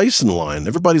Mike Tyson line.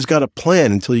 Everybody's got a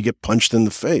plan until you get punched in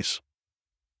the face.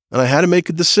 And I had to make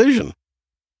a decision.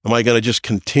 Am I going to just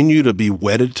continue to be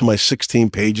wedded to my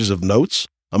 16 pages of notes?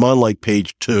 I'm on like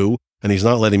page 2 and he's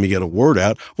not letting me get a word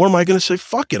out. Or am I going to say,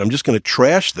 fuck it, I'm just going to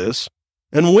trash this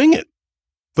and wing it?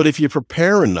 But if you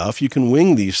prepare enough, you can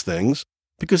wing these things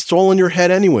because it's all in your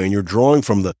head anyway. And you're drawing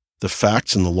from the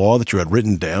facts and the law that you had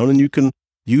written down and you can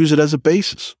use it as a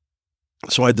basis.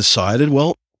 So I decided,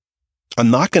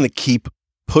 I'm not going to keep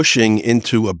pushing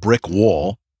into a brick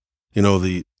wall,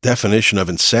 the definition of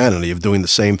insanity of doing the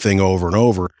same thing over and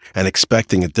over and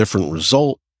expecting a different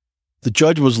result. The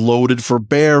judge was loaded for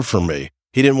bear for me.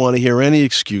 He didn't want to hear any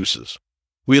excuses.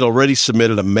 We had already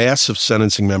submitted a massive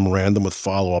sentencing memorandum with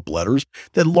follow-up letters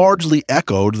that largely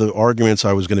echoed the arguments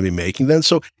I was going to be making then,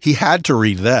 so he had to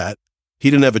read that. He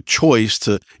didn't have a choice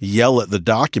to yell at the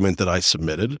document that I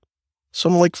submitted. So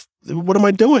I'm like, what am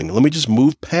I doing? Let me just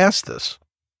move past this.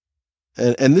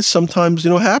 And this sometimes,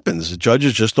 happens.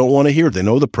 Judges just don't want to hear it. They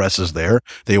know the press is there.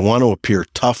 They want to appear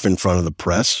tough in front of the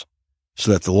press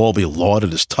so that they'll all be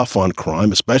lauded as tough on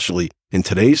crime, especially in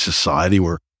today's society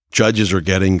where judges are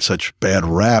getting such bad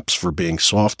raps for being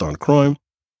soft on crime.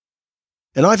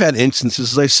 And I've had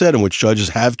instances, as I said, in which judges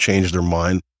have changed their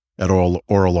mind at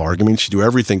oral arguments. You do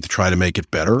everything to try to make it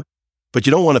better, but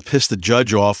you don't want to piss the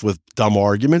judge off with dumb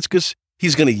arguments because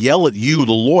he's going to yell at you,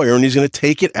 the lawyer, and he's going to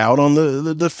take it out on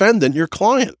the defendant, your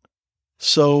client.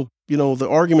 So, the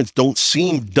arguments don't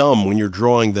seem dumb when you're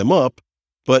drawing them up,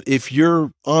 but if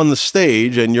you're on the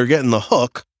stage and you're getting the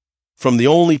hook from the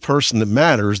only person that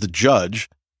matters, the judge,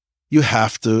 you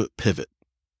have to pivot.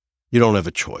 You don't have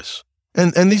a choice.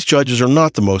 And these judges are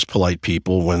not the most polite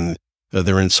people when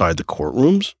they're inside the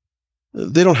courtrooms.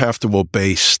 They don't have to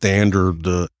obey standard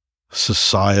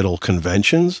societal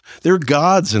conventions. They're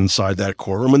gods inside that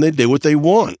courtroom and they do what they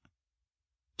want.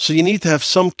 So you need to have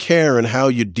some care in how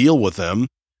you deal with them,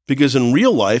 because in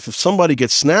real life, if somebody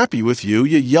gets snappy with you,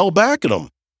 you yell back at them.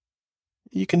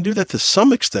 You can do that to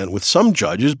some extent with some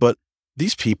judges, but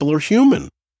these people are human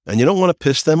and you don't want to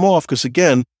piss them off because,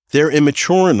 again, they're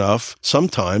immature enough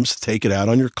sometimes to take it out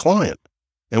on your client.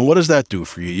 And what does that do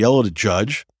for you? You yell at a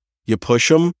judge, you push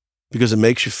them because it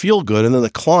makes you feel good, and then the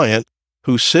client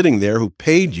who's sitting there, who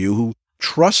paid you, who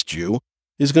trusts you,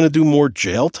 is going to do more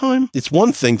jail time? It's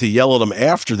one thing to yell at them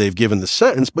after they've given the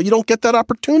sentence, but you don't get that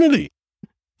opportunity.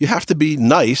 You have to be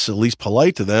nice, at least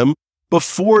polite to them,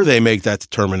 before they make that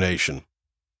determination.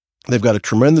 They've got a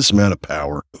tremendous amount of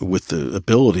power with the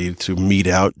ability to mete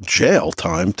out jail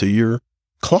time to your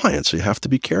client, so you have to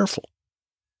be careful.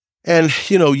 And,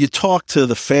 you talk to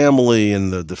the family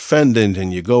and the defendant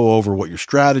and you go over what your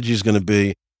strategy is going to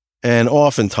be, and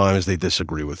oftentimes they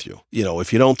disagree with you.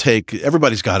 If you don't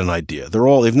everybody's got an idea.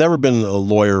 They've never been a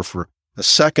lawyer for a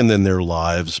second in their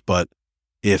lives, but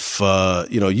if,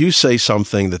 you say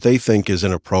something that they think is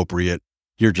inappropriate,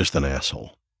 you're just an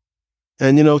asshole.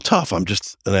 And, tough, I'm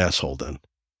just an asshole then.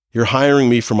 You're hiring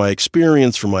me for my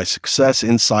experience, for my success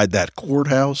inside that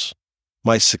courthouse,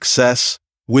 my success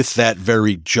with that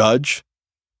very judge.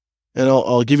 And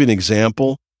I'll give you an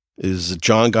example, is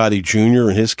John Gotti Jr.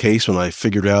 in his case, when I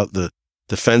figured out the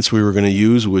defense we were going to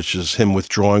use, which is him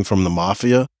withdrawing from the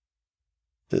mafia,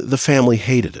 the family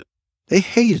hated it. They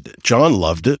hated it. John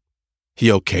loved it. He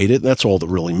okayed it. That's all that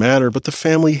really mattered, but the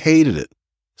family hated it.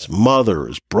 His mother,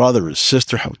 his brother, his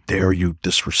sister, how dare you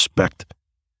disrespect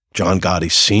John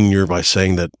Gotti Sr. by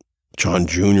saying that John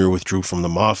Jr. withdrew from the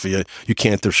mafia. You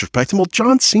can't disrespect him. Well,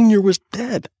 John Sr. was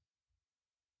dead.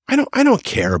 I don't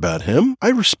care about him. I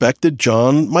respected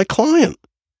John, my client.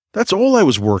 That's all I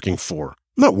was working for.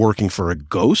 I'm not working for a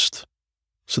ghost.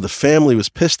 So the family was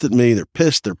pissed at me. They're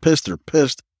pissed.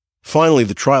 Finally,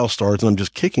 the trial starts, and I'm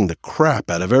just kicking the crap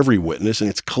out of every witness, and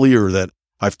it's clear that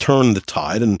I've turned the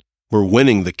tide, and we're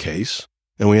winning the case,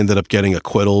 and we ended up getting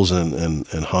acquittals and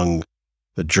hung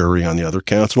the jury on the other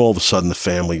counts. And all of a sudden, the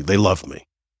family, they loved me.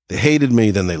 They hated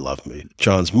me, then they loved me.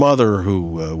 John's mother, who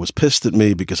was pissed at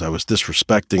me because I was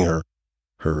disrespecting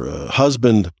her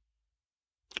husband,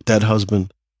 dead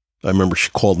husband. I remember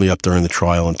she called me up during the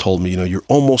trial and told me, you're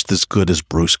almost as good as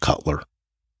Bruce Cutler.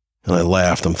 And I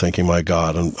laughed. I'm thinking, my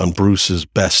God, on Bruce's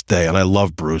best day, and I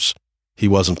love Bruce, he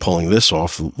wasn't pulling this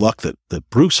off. The luck that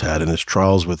Bruce had in his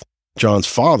trials with John's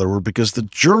father were because the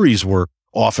juries were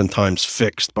oftentimes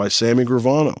fixed by Sammy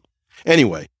Gravano.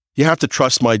 Anyway, you have to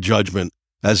trust my judgment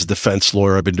as a defense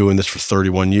lawyer. I've been doing this for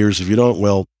 31 years. If you don't,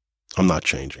 well, I'm not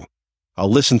changing. I'll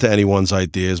listen to anyone's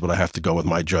ideas, but I have to go with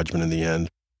my judgment in the end.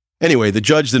 Anyway, the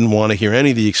judge didn't want to hear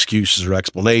any of the excuses or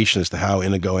explanation as to how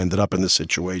Inigo ended up in this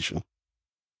situation.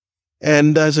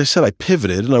 And as I said, I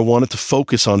pivoted and I wanted to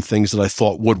focus on things that I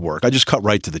thought would work. I just cut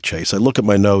right to the chase. I look at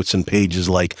my notes and pages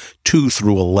like 2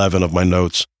 through 11 of my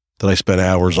notes that I spent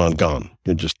hours on gone.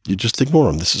 You just ignore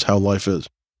them. This is how life is.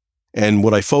 And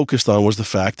what I focused on was the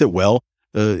fact that,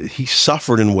 he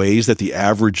suffered in ways that the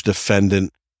average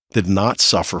defendant did not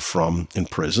suffer from in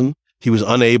prison. He was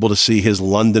unable to see his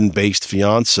London-based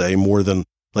fiancée more than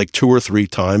like 2 or 3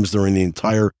 times during the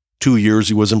entire 2 years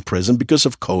he was in prison because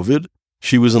of COVID.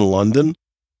 She was in London.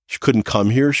 She couldn't come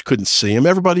here. She couldn't see him.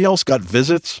 Everybody else got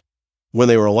visits when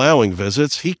they were allowing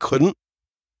visits. He couldn't.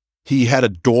 He had a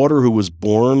daughter who was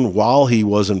born while he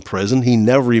was in prison. He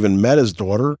never even met his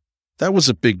daughter. That was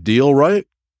a big deal, right?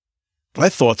 I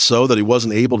thought so, that he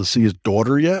wasn't able to see his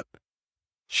daughter yet.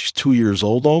 She's 2 years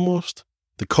old almost.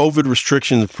 The COVID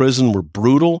restrictions in prison were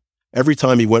brutal. Every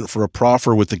time he went for a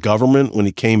proffer with the government, when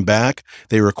he came back,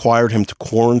 they required him to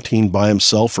quarantine by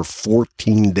himself for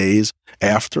 14 days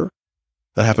after.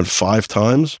 That happened 5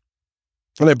 times.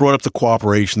 And I brought up the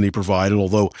cooperation that he provided,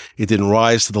 although it didn't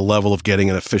rise to the level of getting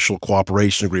an official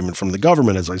cooperation agreement from the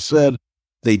government. As I said,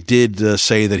 they did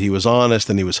say that he was honest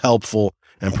and he was helpful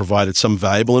and provided some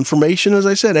valuable information. As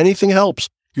I said, anything helps.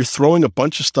 You're throwing a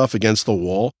bunch of stuff against the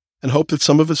wall and hope that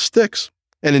some of it sticks.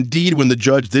 And indeed, when the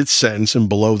judge did sentence him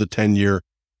below the 10-year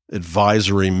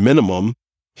advisory minimum,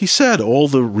 he said all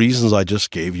the reasons I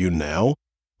just gave you now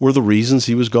were the reasons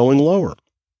he was going lower.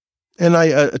 And I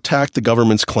attacked the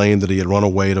government's claim that he had run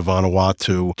away to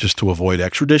Vanuatu just to avoid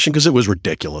extradition because it was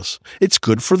ridiculous. It's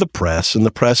good for the press, and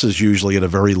the press is usually at a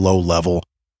very low level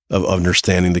of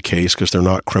understanding the case because they're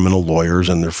not criminal lawyers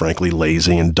and they're frankly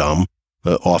lazy and dumb.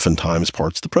 Oftentimes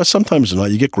parts of the press, sometimes they're not.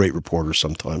 You get great reporters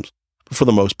sometimes. But for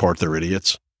the most part, they're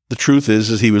idiots. The truth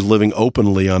is he was living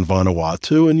openly on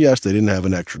Vanuatu, and yes, they didn't have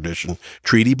an extradition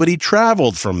treaty, but he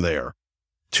traveled from there.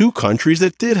 2 countries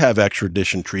that did have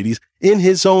extradition treaties in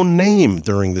his own name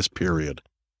during this period.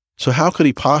 So how could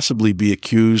he possibly be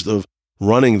accused of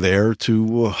running there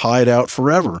to hide out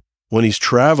forever when he's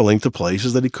traveling to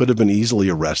places that he could have been easily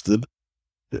arrested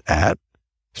at?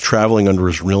 He's traveling under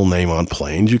his real name on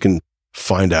planes. You can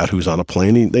find out who's on a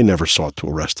plane. They never sought to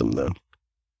arrest him then.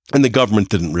 And the government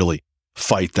didn't really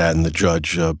fight that, and the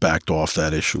judge backed off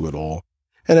that issue at all.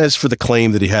 And as for the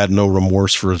claim that he had no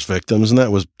remorse for his victims, and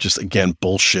that was just, again,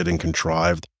 bullshit and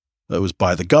contrived. It was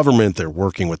by the government. They're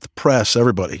working with the press.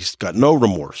 Everybody. He's got no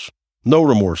remorse. No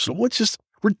remorse. It's just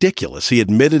ridiculous. He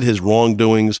admitted his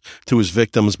wrongdoings to his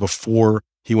victims before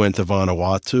he went to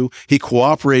Vanuatu. He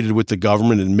cooperated with the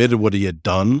government, admitted what he had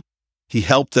done. He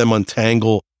helped them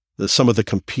untangle some of the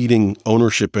competing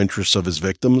ownership interests of his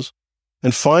victims.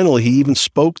 And finally, he even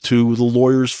spoke to the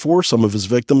lawyers for some of his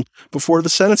victims before the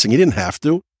sentencing. He didn't have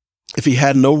to. If he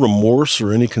had no remorse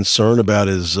or any concern about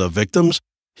his victims,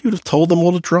 he would have told them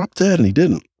all to drop dead, and he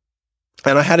didn't.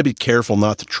 And I had to be careful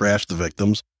not to trash the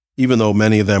victims, even though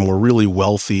many of them were really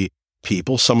wealthy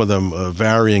people, some of them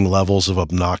varying levels of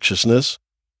obnoxiousness.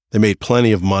 They made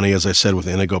plenty of money, as I said, with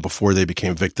Inigo before they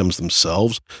became victims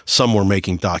themselves. Some were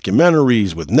making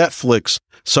documentaries with Netflix.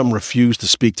 Some refused to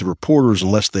speak to reporters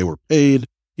unless they were paid,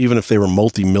 even if they were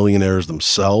multimillionaires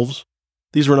themselves.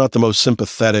 These were not the most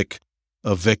sympathetic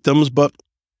of victims, but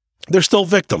they're still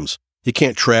victims. You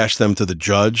can't trash them to the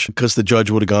judge because the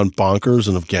judge would have gone bonkers,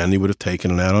 and again, he would have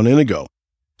taken it out on Inigo.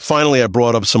 Finally, I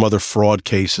brought up some other fraud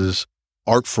cases,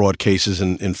 art fraud cases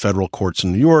in federal courts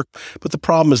in New York, but the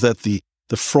problem is that the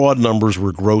fraud numbers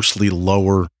were grossly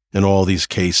lower in all these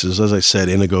cases. As I said,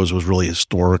 Inigo's was really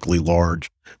historically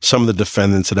large. Some of the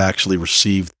defendants had actually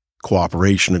received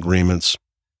cooperation agreements.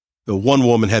 One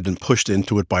woman had been pushed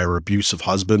into it by her abusive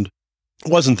husband.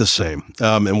 It wasn't the same,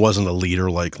 and wasn't a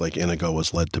leader like Inigo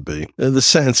was led to be. The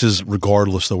sentences,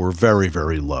 regardless, though, were very,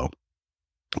 very low.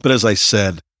 But as I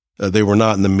said, they were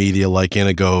not in the media like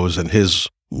Inigo's, and his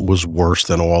was worse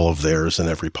than all of theirs in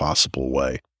every possible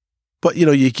way. But,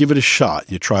 you give it a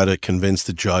shot. You try to convince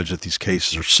the judge that these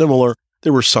cases are similar.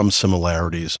 There were some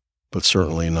similarities, but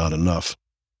certainly not enough.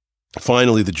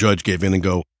 Finally, the judge gave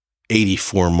Inigo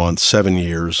 84 months, 7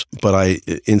 years, but I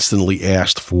instantly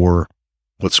asked for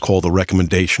what's called the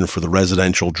Recommendation for the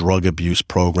Residential Drug Abuse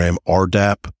Program,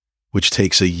 RDAP, which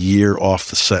takes a year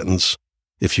off the sentence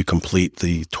if you complete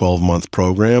the 12-month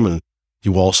program, and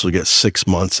you also get 6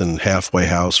 months in halfway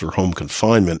house or home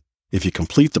confinement if you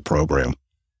complete the program.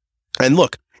 And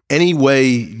look, any way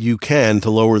you can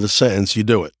to lower the sentence, you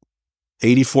do it.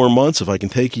 84 months, if I can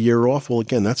take a year off, well,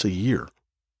 again, that's a year.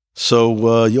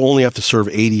 So you only have to serve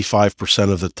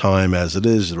 85% of the time as it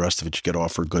is. The rest of it you get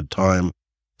off for good time.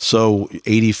 So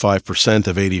 85%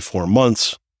 of 84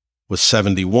 months was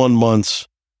 71 months.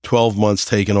 12 months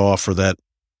taken off for that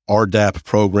RDAP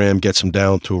program gets him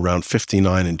down to around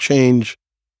 59 and change.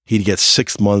 He'd get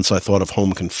 6 months, I thought, of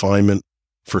home confinement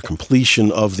for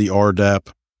completion of the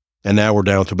RDAP. And now we're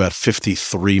down to about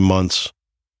 53 months.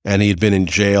 And he had been in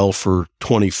jail for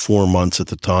 24 months at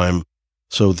the time.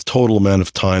 So the total amount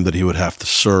of time that he would have to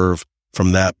serve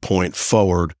from that point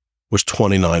forward was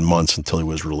 29 months until he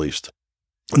was released.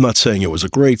 I'm not saying it was a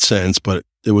great sentence, but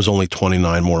it was only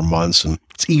 29 more months. And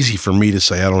it's easy for me to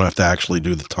say I don't have to actually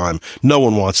do the time. No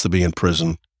one wants to be in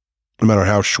prison, no matter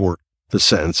how short the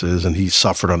sentence is. And he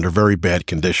suffered under very bad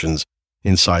conditions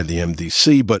inside the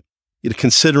MDC. But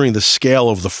considering the scale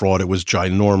of the fraud, it was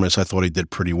ginormous. I thought he did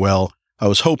pretty well. I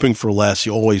was hoping for less.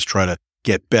 You always try to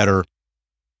get better,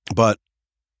 but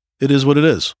it is what it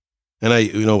is. And I,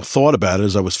 thought about it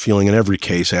as I was feeling in every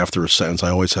case after a sentence. I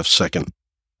always have second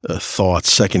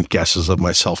thoughts, second guesses of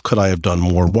myself. Could I have done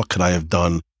more? What could I have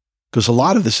done? Because a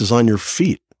lot of this is on your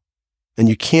feet, and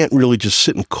you can't really just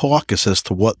sit and caucus as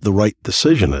to what the right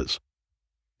decision is.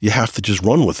 You have to just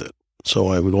run with it. So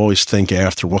I would always think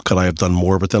after, what could I have done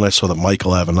more? But then I saw that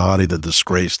Michael Avenatti, the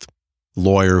disgraced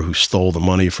lawyer who stole the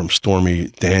money from Stormy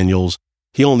Daniels,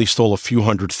 he only stole a few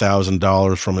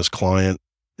 $100,000 from his client.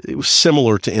 It was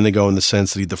similar to Inigo in the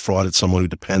sense that he defrauded someone who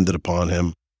depended upon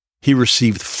him. He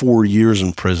received 4 years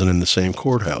in prison in the same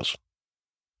courthouse.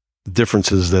 The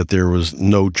difference is that there was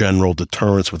no general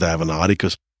deterrence with Avenatti,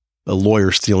 because a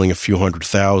lawyer stealing a few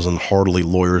 $100,000, heartily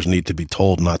lawyers need to be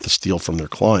told not to steal from their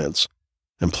clients.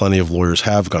 And plenty of lawyers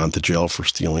have gone to jail for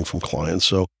stealing from clients.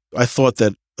 So I thought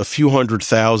that a few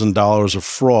 $100,000 of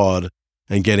fraud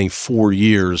and getting 4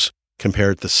 years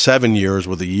compared to 7 years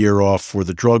with a year off for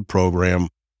the drug program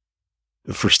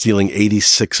for stealing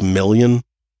 $86 million,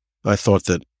 I thought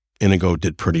that Inigo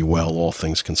did pretty well, all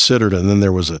things considered. And then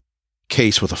there was a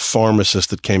case with a pharmacist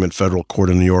that came in federal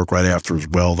court in New York right after as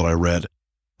well that I read.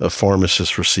 A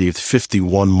pharmacist received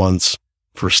 51 months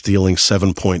for stealing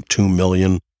 $7.2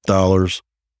 million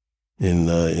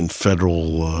in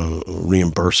federal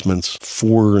reimbursements,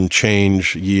 4 and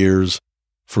change years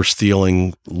for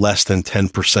stealing less than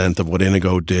 10% of what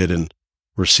Inigo did and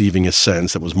receiving a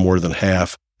sentence that was more than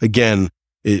half. Again,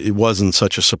 it wasn't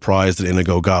such a surprise that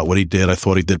Inigo got what he did. I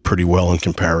thought he did pretty well in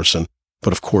comparison,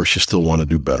 but of course you still want to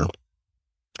do better.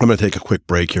 I'm going to take a quick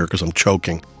break here because I'm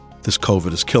choking. This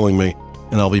COVID is killing me,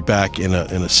 and I'll be back in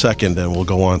a second, and we'll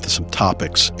go on to some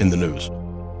topics in the news.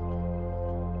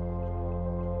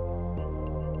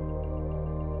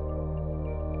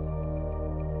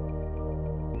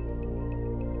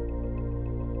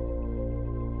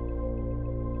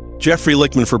 Jeffrey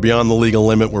Lichtman for Beyond the Legal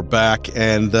Limit. We're back,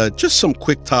 and just some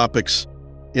quick topics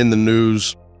in the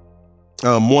news.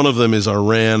 One of them is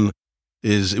Iran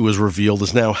it was revealed,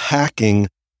 is now hacking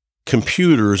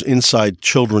computers inside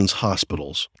children's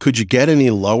hospitals. Could you get any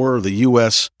lower? The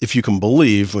U.S., if you can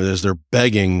believe, as they're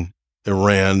begging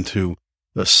Iran to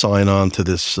sign on to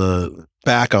this,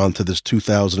 back onto this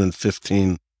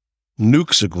 2015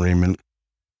 nukes agreement,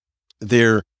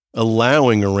 they're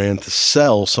allowing Iran to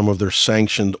sell some of their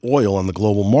sanctioned oil on the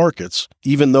global markets,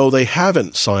 even though they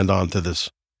haven't signed on to this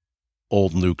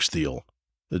old nukes deal.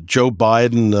 Joe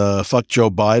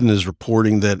Biden is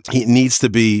reporting that he needs to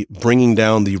be bringing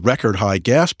down the record high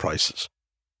gas prices.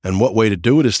 And what way to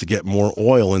do it is to get more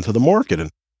oil into the market. And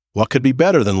what could be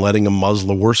better than letting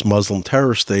the worst Muslim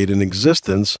terror state in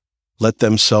existence, let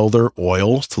them sell their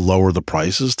oils to lower the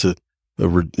prices, to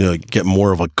get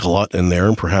more of a glut in there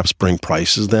and perhaps bring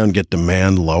prices down, get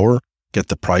demand lower, get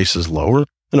the prices lower.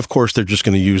 And of course, they're just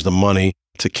going to use the money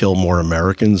to kill more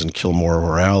Americans and kill more of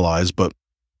our allies. But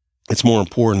it's more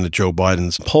important that Joe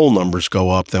Biden's poll numbers go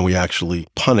up than we actually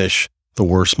punish the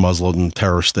worst Muslim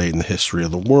terror state in the history of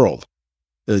the world.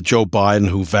 Joe Biden,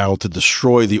 who vowed to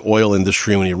destroy the oil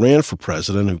industry when he ran for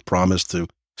president, who promised to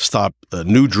stop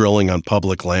new drilling on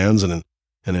public lands and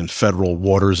in federal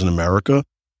waters in America,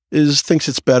 thinks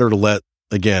it's better to let,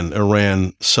 again,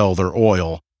 Iran sell their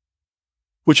oil,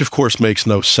 which of course makes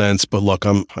no sense. But look,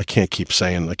 I can't keep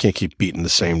beating the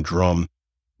same drum.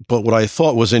 But what I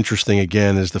thought was interesting,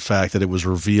 again, is the fact that it was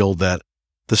revealed that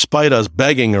despite us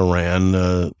begging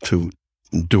Iran to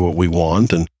do what we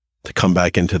want and to come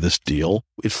back into this deal,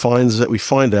 we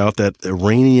find out that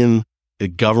Iranian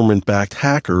government-backed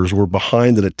hackers were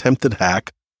behind an attempted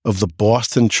hack of the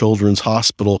Boston Children's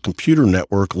Hospital computer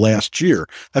network last year.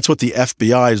 That's what the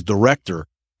FBI's director,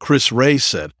 Chris Wray,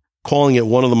 said, calling it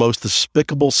one of the most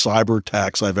despicable cyber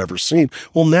attacks I've ever seen.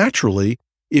 Well, naturally,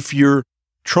 if you're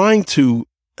trying to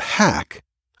hack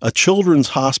a children's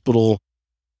hospital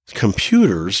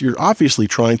computers, you're obviously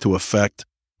trying to affect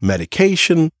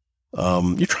medication.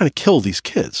 You're trying to kill these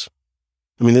kids.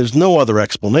 I mean, there's no other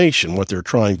explanation what they're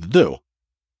trying to do.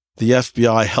 The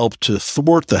FBI helped to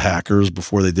thwart the hackers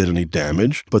before they did any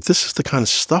damage, but this is the kind of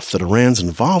stuff that Iran's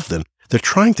involved in. They're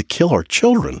trying to kill our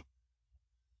children,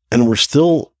 and we're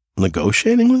still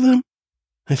negotiating with them?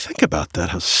 I think about that,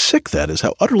 how sick that is,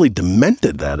 how utterly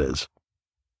demented that is.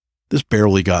 This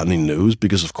barely got any news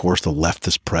because, of course, the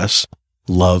leftist press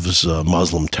loves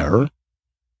Muslim terror.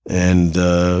 And,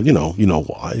 you know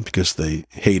why, because they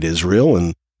hate Israel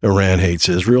and Iran hates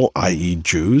Israel, i.e.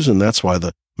 Jews. And that's why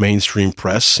the mainstream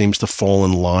press seems to fall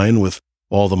in line with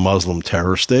all the Muslim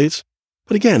terror states.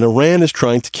 But again, Iran is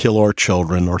trying to kill our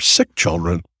children, our sick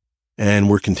children, and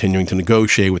we're continuing to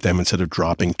negotiate with them instead of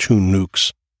dropping 2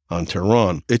 nukes on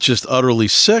Tehran. It's just utterly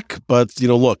sick, but,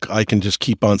 look, I can just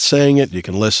keep on saying it. You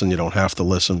can listen. You don't have to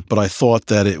listen. But I thought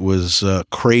that it was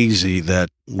crazy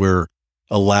that we're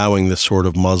allowing this sort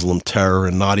of Muslim terror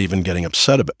and not even getting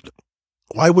upset about it.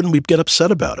 Why wouldn't we get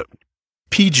upset about it?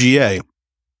 PGA,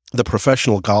 the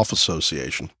Professional Golf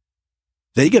Association,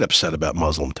 they get upset about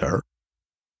Muslim terror.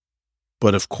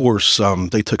 But of course,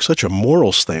 they took such a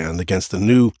moral stand against the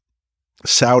new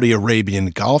Saudi Arabian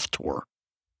golf tour.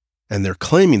 And they're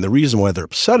claiming the reason why they're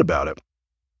upset about it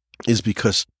is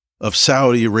because of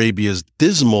Saudi Arabia's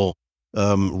dismal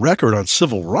record on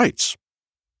civil rights.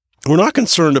 We're not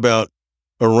concerned about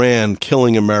Iran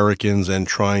killing Americans and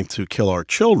trying to kill our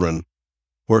children.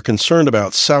 We're concerned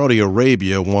about Saudi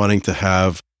Arabia wanting to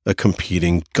have a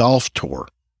competing golf tour,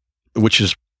 which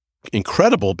is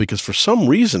incredible because for some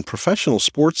reason, professional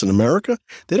sports in America,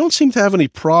 they don't seem to have any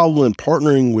problem in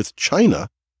partnering with China,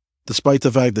 despite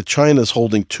the fact that China is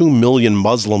holding 2 million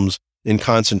Muslims in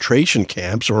concentration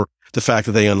camps, or the fact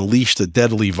that they unleashed a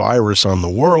deadly virus on the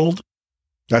world.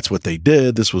 That's what they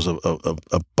did. This was a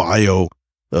biological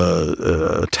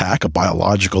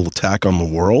attack on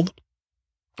the world.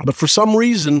 But for some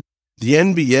reason, the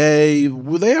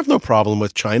NBA, they have no problem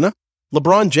with China.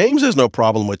 LeBron James has no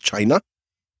problem with China.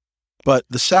 But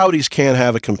the Saudis can't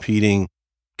have a competing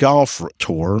golf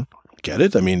tour. Get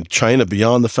it? I mean, China,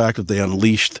 beyond the fact that they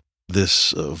unleashed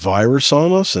this virus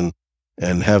on us and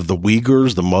have the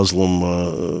Uyghurs, the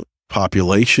Muslim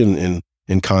population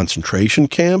in concentration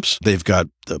camps. They've got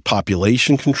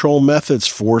population control methods,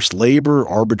 forced labor,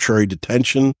 arbitrary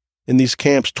detention in these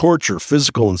camps, torture,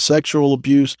 physical and sexual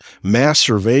abuse, mass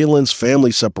surveillance,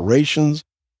 family separations.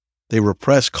 They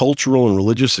repress cultural and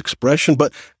religious expression,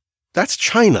 but that's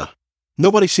China.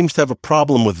 Nobody seems to have a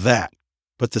problem with that.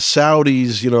 But the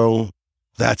Saudis,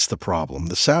 that's the problem.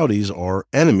 The Saudis are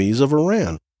enemies of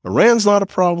Iran. Iran's not a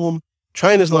problem.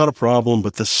 China's not a problem,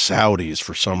 but the Saudis,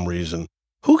 for some reason,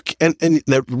 And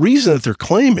the reason that they're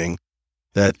claiming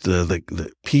that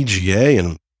the PGA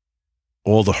and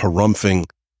all the harumphing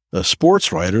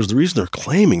sports writers, the reason they're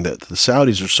claiming that the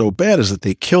Saudis are so bad is that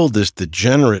they killed this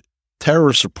degenerate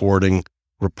terrorist reporting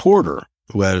reporter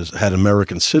who had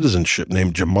American citizenship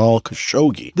named Jamal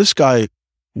Khashoggi. This guy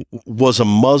was a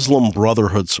Muslim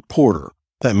Brotherhood supporter.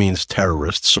 That means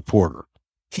terrorist supporter.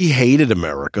 He hated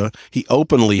America. He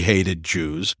openly hated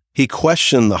Jews. He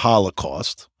questioned the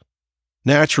Holocaust.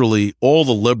 Naturally, all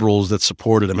the liberals that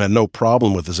supported him had no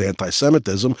problem with his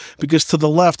anti-Semitism because to the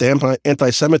left,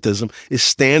 anti-Semitism is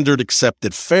standard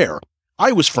accepted fare.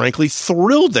 I was frankly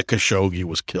thrilled that Khashoggi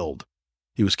was killed.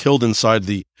 He was killed inside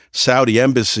the Saudi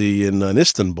embassy in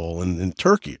Istanbul in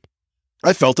Turkey.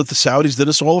 I felt that the Saudis did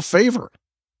us all a favor.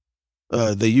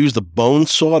 They used a bone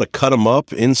saw to cut him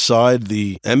up inside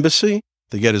the embassy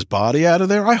to get his body out of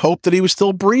there. I hope that he was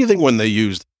still breathing when they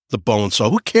used the bone saw.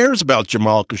 Who cares about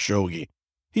Jamal Khashoggi?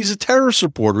 He's a terrorist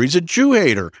reporter. He's a Jew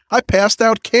hater. I passed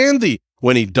out candy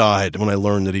when he died, when I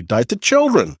learned that he died, to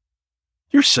children.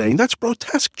 You're saying that's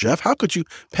grotesque, Jeff. How could you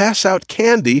pass out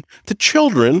candy to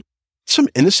children? Some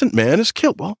innocent man is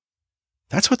killed. Well,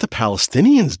 that's what the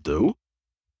Palestinians do.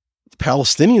 The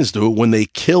Palestinians do it when they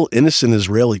kill innocent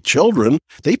Israeli children.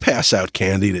 They pass out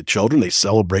candy to children. They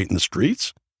celebrate in the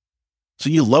streets. So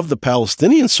you love the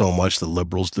Palestinians so much, the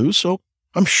liberals do, so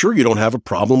I'm sure you don't have a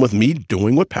problem with me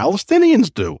doing what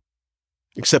Palestinians do.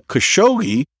 Except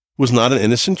Khashoggi was not an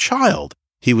innocent child.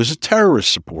 He was a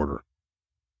terrorist supporter.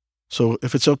 So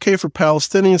if it's okay for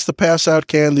Palestinians to pass out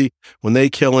candy when they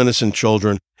kill innocent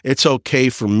children, it's okay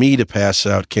for me to pass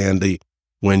out candy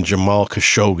when Jamal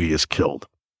Khashoggi is killed.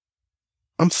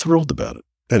 I'm thrilled about it.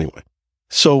 Anyway,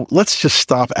 so let's just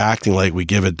stop acting like we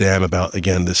give a damn about,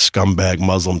 again, this scumbag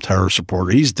Muslim terror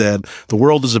supporter. He's dead. The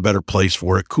world is a better place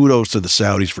for it. Kudos to the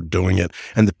Saudis for doing it.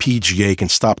 And the PGA can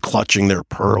stop clutching their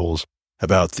pearls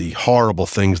about the horrible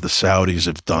things the Saudis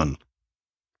have done.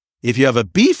 If you have a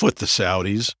beef with the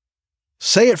Saudis,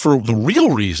 say it for the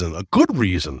real reason, a good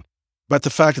reason, about the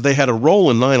fact that they had a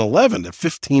role in 9/11, that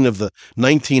 15 of the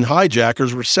 19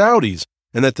 hijackers were Saudis,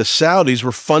 and that the Saudis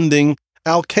were funding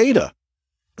Al-Qaeda.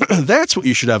 That's what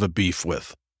you should have a beef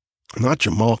with, not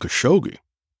Jamal Khashoggi.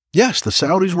 Yes, the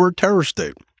Saudis were a terror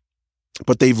state,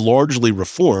 but they've largely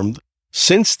reformed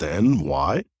since then.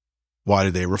 Why? Why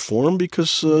did they reform?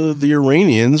 Because the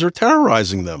Iranians are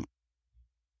terrorizing them.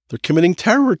 They're committing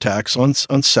terror attacks on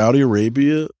Saudi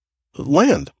Arabia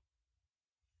land.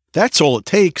 That's all it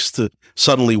takes to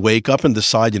suddenly wake up and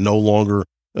decide you no longer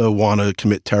want to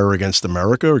commit terror against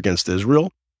America or against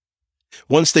Israel.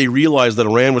 Once they realized that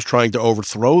Iran was trying to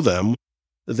overthrow them,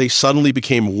 they suddenly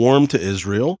became warm to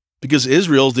Israel because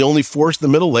Israel is the only force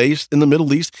in the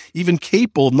Middle East even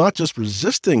capable of not just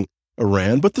resisting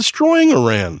Iran, but destroying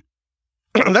Iran.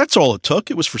 That's all it took.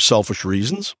 It was for selfish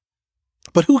reasons.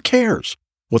 But who cares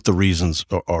what the reasons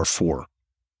are for?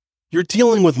 You're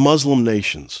dealing with Muslim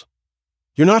nations.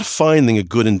 You're not finding a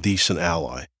good and decent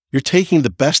ally. You're taking the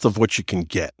best of what you can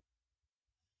get.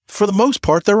 For the most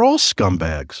part, they're all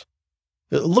scumbags.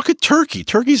 Look at Turkey.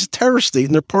 Turkey's a terrorist state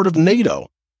and they're part of NATO.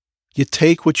 You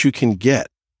take what you can get.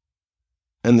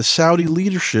 And the Saudi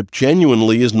leadership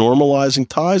genuinely is normalizing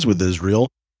ties with Israel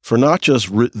for not just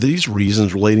these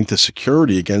reasons relating to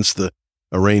security against the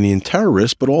Iranian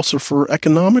terrorists, but also for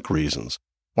economic reasons.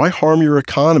 Why harm your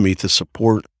economy to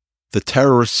support the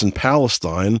terrorists in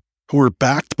Palestine who are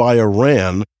backed by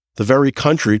Iran, the very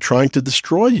country trying to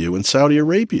destroy you in Saudi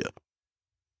Arabia?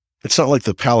 It's not like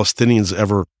the Palestinians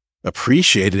ever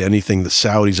appreciated anything the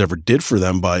Saudis ever did for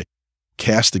them by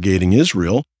castigating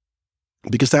Israel,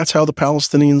 because that's how the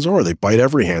Palestinians are. They bite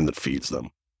every hand that feeds them.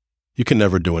 You can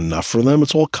never do enough for them.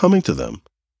 It's all coming to them,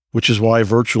 which is why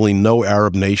virtually no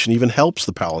Arab nation even helps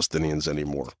the Palestinians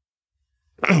anymore.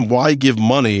 Why give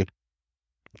money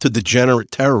to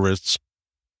degenerate terrorists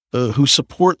who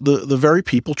support the very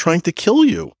people trying to kill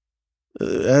you,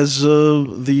 as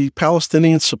the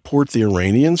Palestinians support the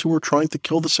Iranians who are trying to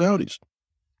kill the Saudis?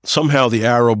 Somehow the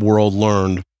Arab world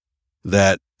learned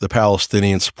that the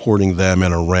Palestinians supporting them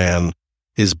in Iran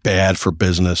is bad for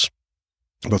business,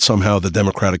 but somehow the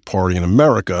Democratic Party in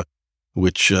America,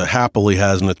 which happily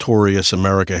has notorious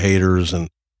America haters and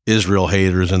Israel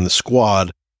haters in the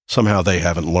squad, somehow they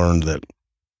haven't learned that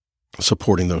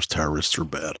supporting those terrorists are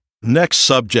bad. Next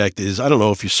subject is, I don't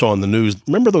know if you saw in the news,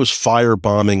 remember those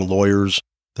firebombing lawyers,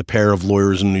 the pair of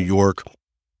lawyers in New York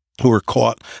who were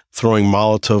caught throwing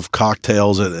Molotov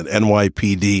cocktails at an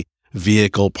NYPD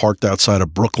vehicle parked outside a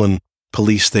Brooklyn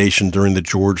police station during the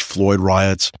George Floyd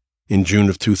riots in June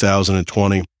of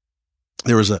 2020.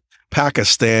 There was a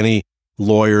Pakistani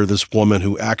lawyer, this woman,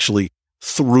 who actually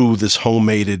through this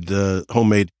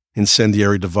homemade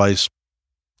incendiary device.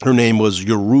 Her name was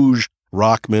Yarouj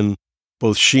Rockman.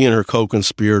 Both she and her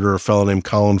co-conspirator, a fellow named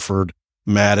Collinford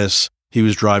Mattis, he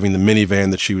was driving the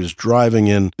minivan that she was driving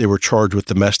in. They were charged with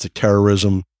domestic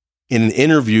terrorism. In an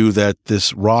interview that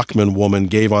this Rockman woman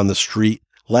gave on the street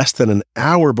less than an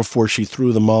hour before she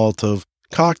threw the Molotov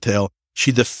cocktail,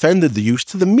 she defended the use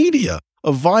to the media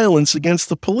of violence against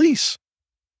the police.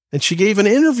 And she gave an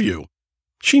interview.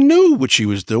 She knew what she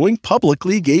was doing,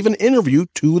 publicly gave an interview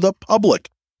to the public.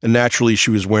 And naturally,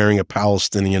 she was wearing a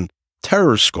Palestinian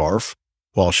terror scarf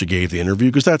while she gave the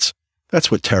interview, because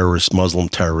that's what Muslim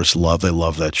terrorists love. They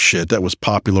love that shit. That was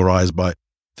popularized by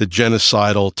the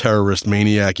genocidal terrorist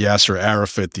maniac Yasser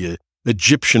Arafat, the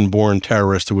Egyptian-born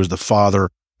terrorist who was the father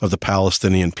of the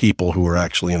Palestinian people who were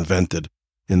actually invented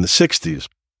in the 60s.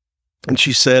 And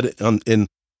she said in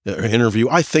her interview,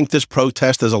 "I think this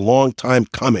protest is a long time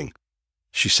coming."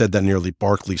 She said that near the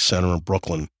Barclays Center in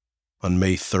Brooklyn on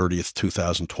May 30th,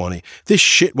 2020. "This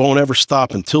shit won't ever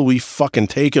stop until we fucking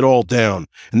take it all down.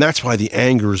 And that's why the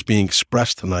anger is being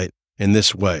expressed tonight in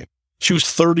this way." She was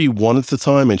 31 at the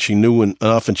time, and she knew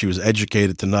enough and she was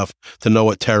educated enough to know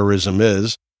what terrorism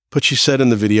is. But she said in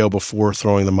the video before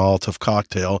throwing the Molotov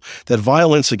cocktail that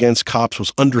violence against cops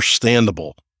was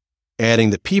understandable,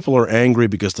 adding that people are angry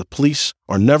because the police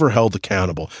are never held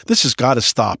accountable. This has got to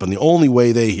stop, and the only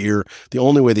way they hear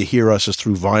us is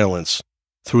through violence,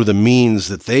 through the means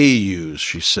that they use,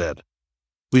 she said.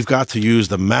 "We've got to use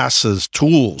the masses'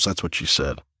 tools." That's what she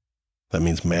said. That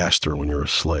means master when you're a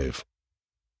slave.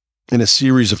 In a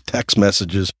series of text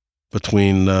messages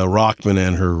between Rockman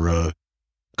and her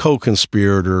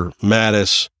co-conspirator,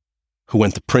 Mattis, who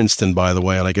went to Princeton, by the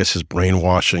way, and I guess his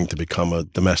brainwashing to become a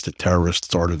domestic terrorist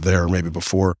started there, maybe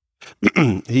before,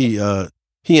 he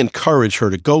encouraged her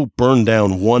to go burn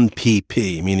down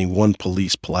 1PP, meaning one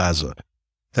police plaza.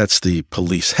 That's the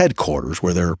police headquarters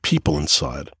where there are people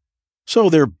inside. So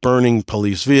they're burning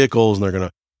police vehicles and they're going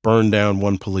to burn down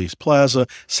one police plaza.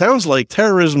 Sounds like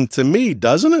terrorism to me,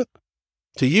 doesn't it?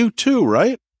 To you too,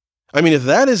 right? I mean, if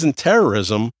that isn't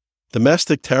terrorism,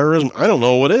 domestic terrorism, I don't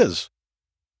know what is.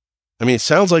 I mean, it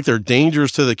sounds like they're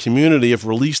dangerous to the community if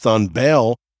released on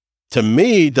bail. To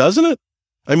me, doesn't it?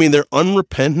 I mean, they're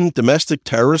unrepentant domestic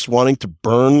terrorists wanting to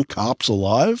burn cops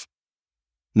alive.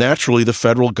 Naturally, the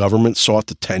federal government sought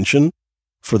detention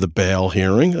for the bail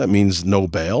hearing. That means no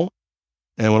bail.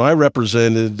 And when I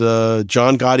represented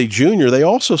John Gotti Jr., they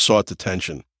also sought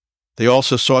detention. They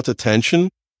also sought detention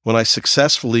when I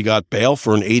successfully got bail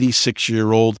for an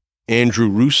 86-year-old Andrew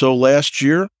Russo last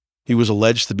year. He was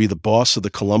alleged to be the boss of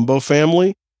the Colombo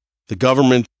family. The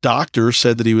government doctor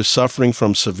said that he was suffering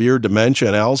from severe dementia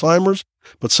and Alzheimer's,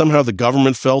 but somehow the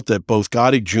government felt that both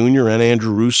Gotti Jr. and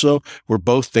Andrew Russo were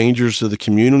both dangers to the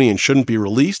community and shouldn't be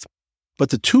released. But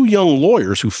the two young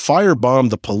lawyers who firebombed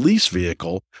the police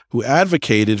vehicle, who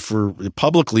advocated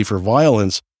publicly for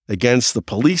violence against the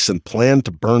police and planned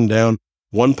to burn down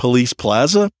one police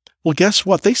plaza, well, guess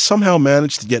what? They somehow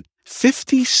managed to get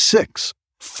 56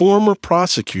 former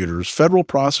prosecutors, federal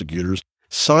prosecutors,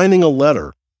 signing a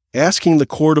letter asking the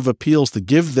Court of Appeals to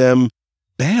give them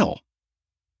bail.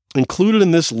 Included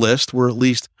in this list were at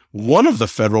least one of the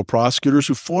federal prosecutors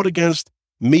who fought against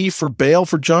me for bail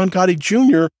for John Gotti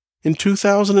Jr. in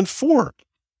 2004.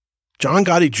 John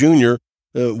Gotti Jr.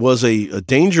 Was a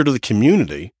danger to the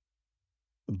community,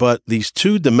 but these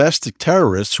two domestic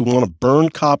terrorists who want to burn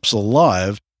cops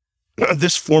alive,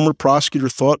 this former prosecutor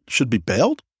thought should be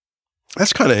bailed?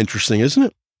 That's kind of interesting, isn't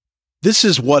it? This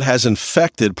is what has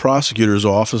infected prosecutors'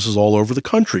 offices all over the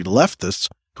country, leftists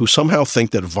who somehow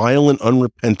think that violent,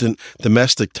 unrepentant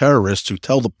domestic terrorists who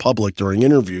tell the public during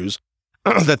interviews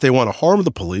that they want to harm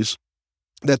the police,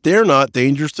 that they're not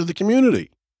dangerous to the community.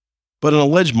 But an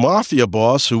alleged mafia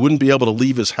boss who wouldn't be able to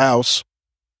leave his house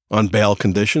on bail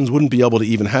conditions, wouldn't be able to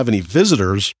even have any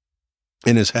visitors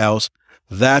in his house,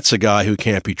 that's a guy who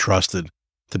can't be trusted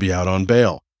to be out on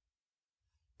bail.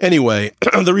 Anyway,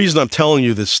 the reason I'm telling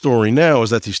you this story now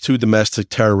is that these two domestic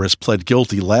terrorists pled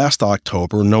guilty last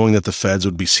October, knowing that the feds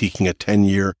would be seeking a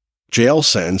 10-year jail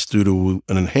sentence due to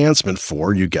an enhancement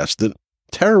for, you guessed it,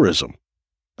 terrorism.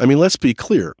 I mean, let's be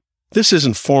clear. This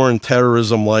isn't foreign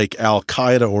terrorism like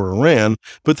Al-Qaeda or Iran,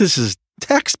 but this is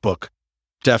textbook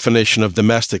definition of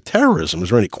domestic terrorism. Is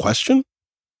there any question?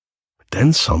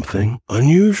 Then something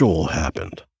unusual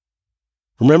happened.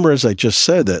 Remember, as I just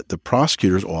said, that the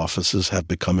prosecutors' offices have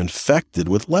become infected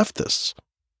with leftists.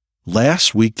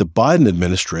 Last week, the Biden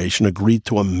administration agreed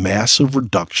to a massive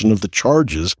reduction of the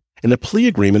charges in a plea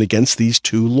agreement against these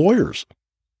two lawyers.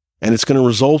 And it's going to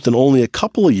result in only a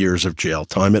couple of years of jail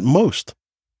time at most.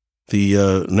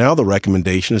 Now the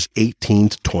recommendation is 18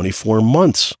 to 24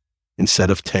 months instead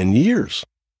of 10 years.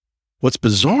 What's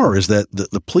bizarre is that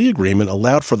the plea agreement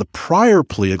allowed for the prior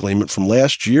plea agreement from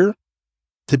last year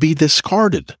to be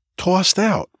discarded, tossed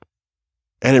out.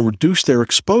 And it reduced their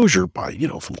exposure by,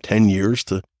 from 10 years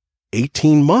to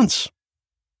 18 months.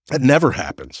 That never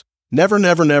happens. Never,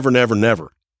 never, never, never,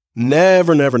 never.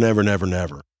 Never, never, never, never,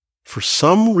 never. For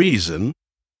some reason,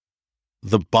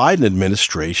 the Biden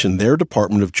administration, their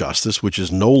Department of Justice, which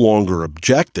is no longer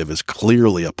objective, is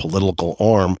clearly a political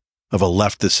arm of a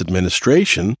leftist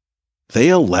administration, they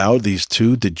allowed these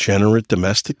two degenerate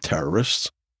domestic terrorists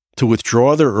to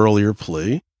withdraw their earlier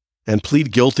plea and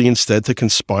plead guilty instead to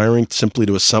conspiring simply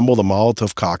to assemble the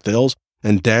Molotov cocktails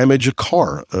and damage a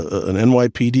car, an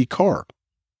NYPD car.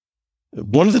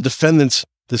 One of the defendants,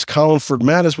 this Collinford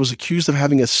Mattis, was accused of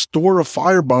having a store of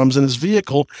firebombs in his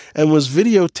vehicle and was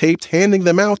videotaped handing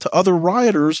them out to other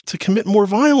rioters to commit more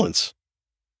violence.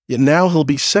 Yet now he'll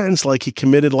be sentenced like he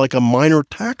committed like a minor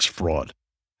tax fraud.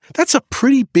 That's a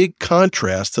pretty big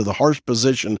contrast to the harsh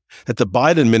position that the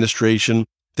Biden administration,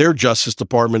 their Justice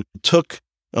Department, took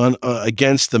on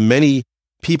against the many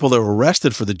people that were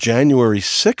arrested for the January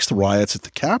 6th riots at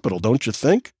the Capitol, don't you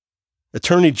think?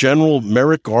 Attorney General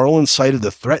Merrick Garland cited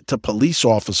the threat to police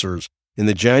officers in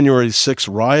the January 6th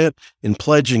riot in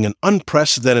pledging an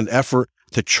unprecedented effort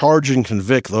to charge and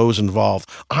convict those involved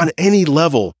on any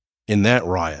level in that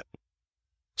riot.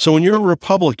 So when you're a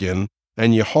Republican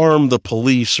and you harm the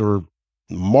police or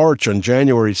march on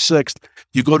January 6th,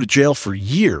 you go to jail for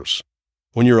years.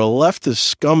 When you're a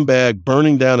leftist scumbag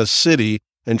burning down a city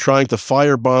and trying to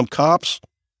firebomb cops,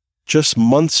 just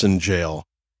months in jail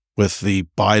with the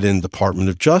Biden Department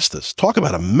of Justice. Talk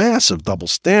about a massive double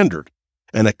standard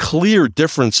and a clear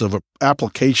difference of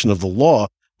application of the law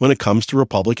when it comes to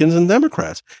Republicans and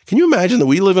Democrats. Can you imagine that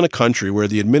we live in a country where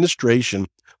the administration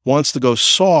wants to go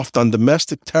soft on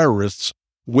domestic terrorists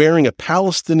wearing a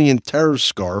Palestinian terror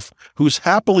scarf who's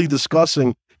happily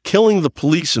discussing killing the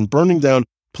police and burning down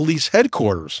police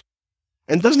headquarters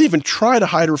and doesn't even try to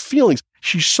hide her feelings?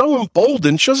 She's so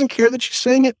emboldened, she doesn't care that she's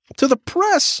saying it to the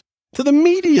press, to the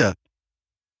media.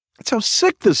 That's how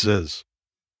sick this is.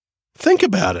 Think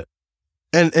about it.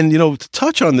 And to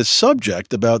touch on this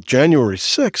subject about January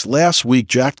 6th, last week,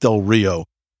 Jack Del Rio,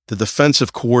 the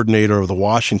defensive coordinator of the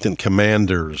Washington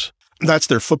Commanders, that's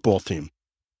their football team.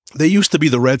 They used to be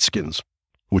the Redskins,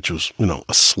 which was,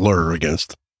 a slur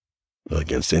against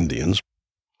Indians.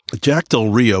 Jack Del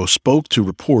Rio spoke to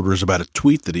reporters about a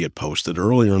tweet that he had posted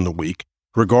earlier in the week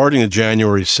regarding the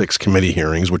January 6th committee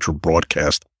hearings, which were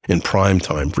broadcast in prime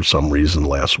time for some reason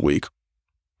last week.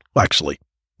 Actually,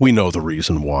 we know the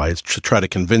reason why. It's to try to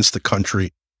convince the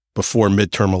country before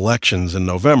midterm elections in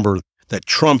November that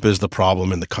Trump is the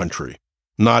problem in the country,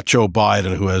 not Joe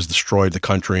Biden, who has destroyed the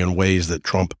country in ways that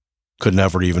Trump could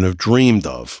never even have dreamed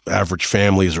of. Average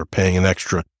families are paying an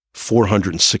extra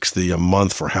 $460 a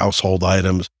month for household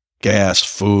items, gas,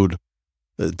 food.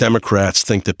 The Democrats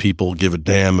think that people give a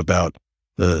damn about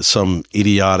some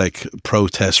idiotic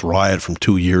protest riot from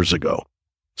 2 years ago.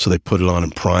 So they put it on in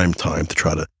prime time to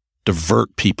try to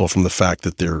divert people from the fact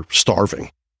that they're starving,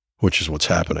 which is what's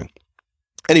happening.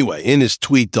 Anyway, in his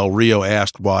tweet, Del Rio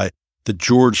asked why the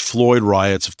George Floyd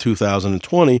riots of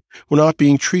 2020 were not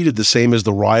being treated the same as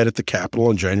the riot at the Capitol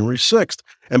on January 6th.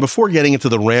 And before getting into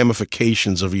the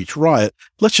ramifications of each riot,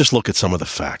 let's just look at some of the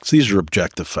facts. These are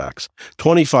objective facts.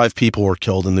 25 people were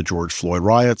killed in the George Floyd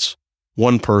riots.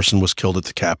 One person was killed at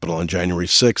the Capitol on January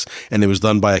 6th, and it was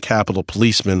done by a Capitol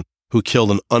policeman who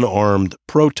killed an unarmed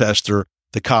protester.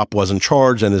 The cop wasn't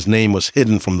charged, and his name was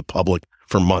hidden from the public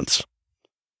for months.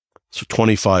 So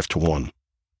 25-1.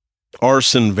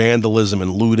 Arson, vandalism,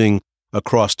 and looting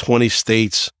across 20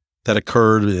 states that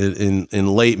occurred in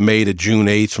late May to June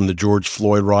 8th from the George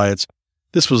Floyd riots.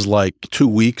 This was like 2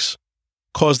 weeks.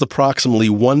 Caused approximately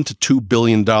 $1 to $2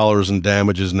 billion in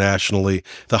damages nationally,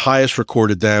 the highest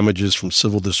recorded damages from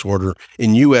civil disorder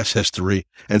in U.S. history,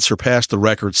 and surpassed the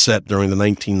record set during the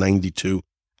 1992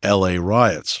 L.A.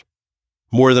 riots.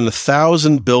 More than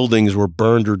 1,000 buildings were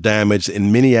burned or damaged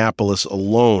in Minneapolis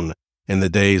alone in the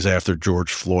days after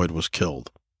George Floyd was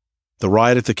killed. The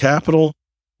riot at the Capitol,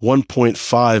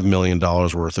 $1.5 million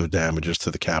worth of damages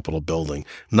to the Capitol building.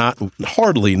 Not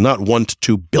 $1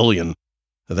 to $2 billion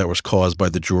that was caused by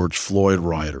the George Floyd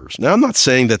rioters. Now, I'm not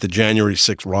saying that the January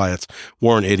 6th riots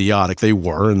weren't idiotic. They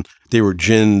were, and they were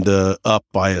ginned up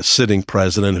by a sitting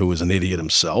president who was an idiot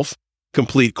himself.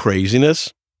 Complete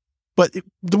craziness. But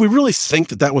do we really think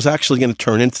that that was actually going to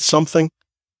turn into something?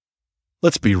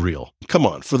 Let's be real. Come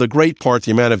on. For the great part,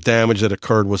 the amount of damage that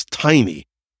occurred was tiny,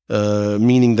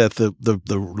 meaning that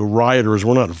the rioters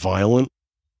were not violent.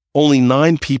 Only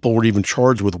 9 people were even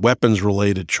charged with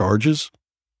weapons-related charges.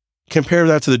 Compare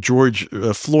that to the George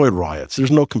Floyd riots.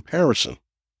 There's no comparison.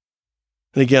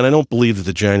 And again, I don't believe that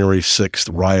the January 6th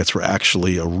riots were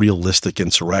actually a realistic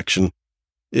insurrection.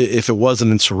 If it was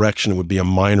an insurrection, it would be a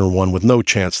minor one with no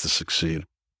chance to succeed.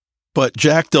 But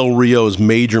Jack Del Rio's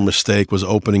major mistake was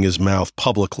opening his mouth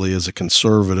publicly as a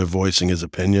conservative voicing his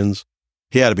opinions.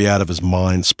 He had to be out of his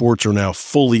mind. Sports are now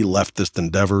fully leftist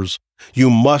endeavors. You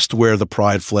must wear the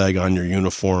pride flag on your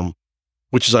uniform,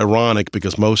 which is ironic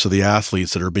because most of the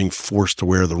athletes that are being forced to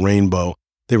wear the rainbow,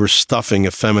 they were stuffing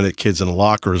effeminate kids in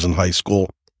lockers in high school,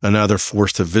 and now they're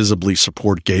forced to visibly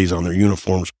support gays on their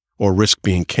uniforms or risk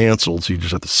being canceled, so you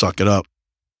just have to suck it up.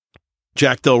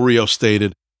 Jack Del Rio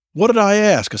stated, "What did I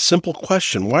ask? A simple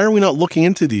question. Why are we not looking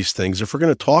into these things? If we're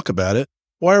going to talk about it,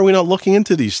 why are we not looking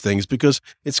into these things? Because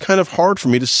it's kind of hard for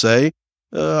me to say.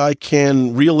 I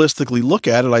can realistically look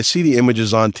at it. I see the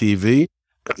images on TV.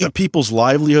 People's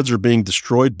livelihoods are being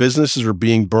destroyed. Businesses are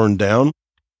being burned down.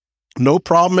 No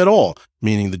problem at all,"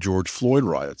 meaning the George Floyd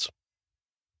riots.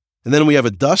 And then we have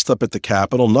a dust-up at the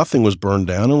Capitol. Nothing was burned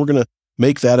down, and we're going to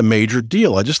make that a major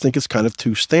deal. I just think it's kind of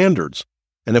two standards.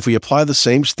 And if we apply the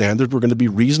same standard, we're going to be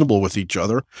reasonable with each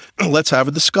other. Let's have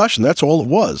a discussion. That's all it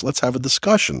was. Let's have a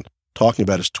discussion, talking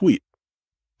about his tweet.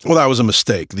 Well, that was a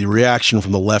mistake. The reaction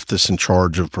from the leftists in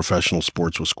charge of professional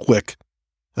sports was quick.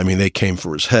 I mean, they came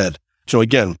for his head. So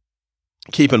again,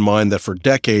 keep in mind that for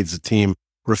decades, the team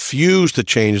refused to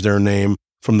change their name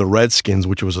from the Redskins,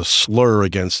 which was a slur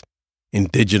against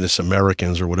indigenous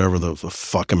Americans or whatever the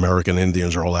fuck American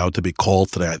Indians are allowed to be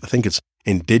called today. I think it's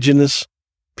indigenous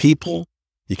people.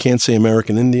 You can't say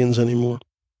American Indians anymore.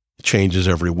 It changes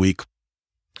every week.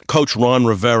 Coach Ron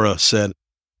Rivera said,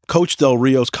 "Coach Del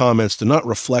Rio's comments do not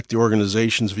reflect the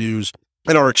organization's views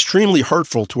and are extremely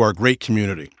hurtful to our great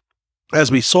community. As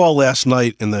we saw last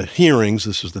night in the hearings,"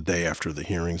 this is the day after the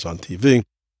hearings on TV,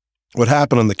 "what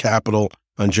happened on the Capitol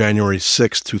on January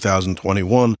 6,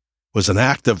 2021 was an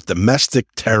act of domestic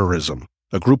terrorism.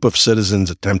 A group of citizens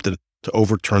attempted to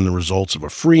overturn the results of a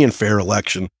free and fair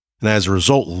election, and as a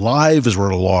result, lives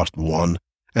were lost 1,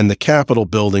 and the Capitol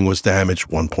building was damaged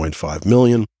 1.5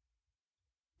 million.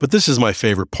 But this is my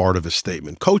favorite part of his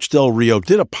statement. Coach Del Rio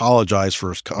did apologize for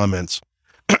his comments,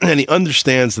 and he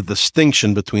understands the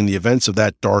distinction between the events of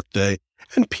that dark day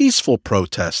and peaceful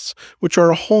protests, which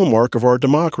are a hallmark of our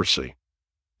democracy.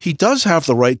 He does have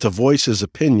the right to voice his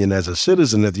opinion as a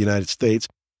citizen of the United States,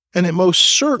 and it most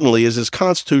certainly is his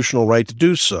constitutional right to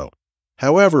do so.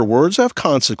 However, words have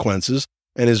consequences,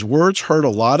 and his words hurt a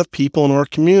lot of people in our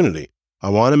community. I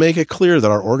want to make it clear that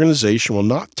our organization will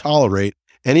not tolerate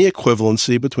any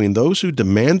equivalency between those who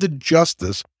demanded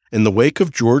justice in the wake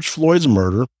of George Floyd's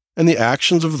murder and the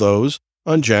actions of those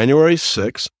on January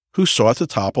 6 who sought to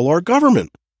topple our government."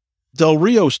 Del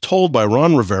Rio is told by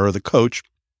Ron Rivera, the coach,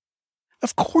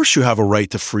 "Of course you have a right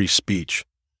to free speech,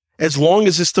 as long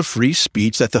as it's the free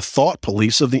speech that the thought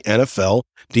police of the NFL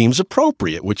deems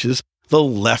appropriate, which is the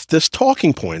leftist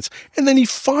talking points." And then he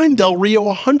fined Del Rio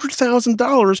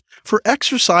 $100,000 for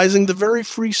exercising the very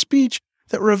free speech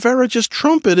that Rivera just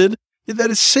trumpeted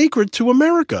that is sacred to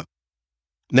America.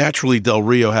 Naturally, Del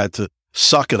Rio had to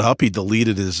suck it up. He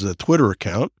deleted his Twitter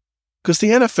account because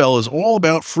the NFL is all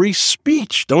about free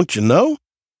speech, don't you know?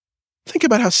 Think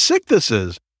about how sick this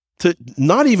is, to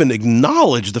not even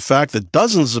acknowledge the fact that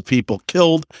dozens of people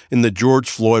killed in the George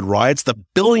Floyd riots, the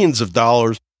billions of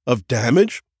dollars of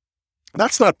damage.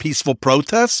 That's not peaceful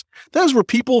protests. Those were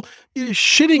people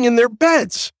shitting in their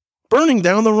beds, burning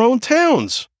down their own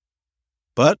towns.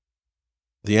 But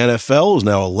the NFL is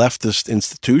now a leftist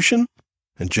institution,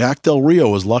 and Jack Del Rio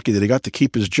was lucky that he got to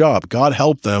keep his job. God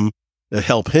help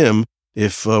him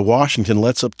if Washington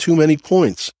lets up too many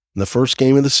points in the first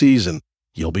game of the season.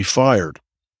 You'll be fired.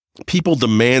 People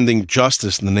demanding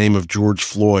justice in the name of George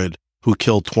Floyd, who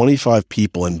killed 25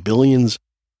 people and billions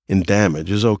in damage,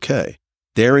 is okay.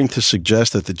 Daring to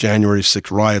suggest that the January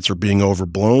 6 riots are being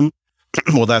overblown,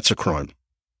 well, that's a crime.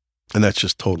 And that's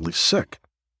just totally sick.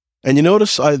 And you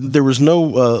notice there was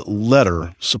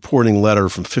no supporting letter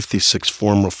from 56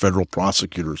 former federal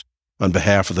prosecutors on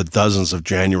behalf of the dozens of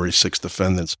January 6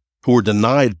 defendants who were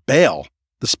denied bail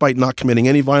despite not committing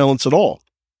any violence at all.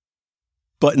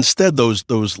 But instead, those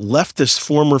leftist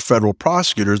former federal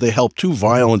prosecutors, they helped 2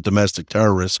 violent domestic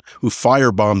terrorists who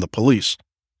firebombed the police.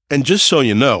 And just so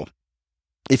you know,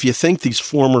 if you think these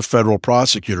former federal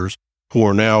prosecutors, who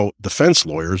are now defense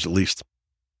lawyers, at least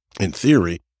in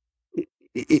theory,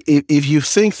 if you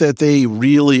think that they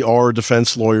really are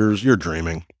defense lawyers, you're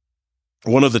dreaming.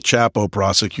 One of the Chapo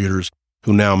prosecutors,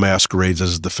 who now masquerades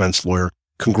as a defense lawyer,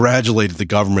 congratulated the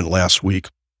government last week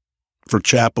for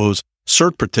Chapo's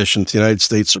cert petition to the United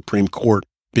States Supreme Court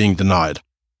being denied.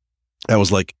 That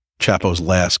was like Chapo's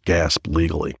last gasp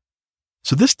legally.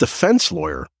 So this defense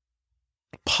lawyer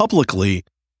publicly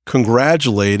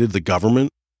congratulated the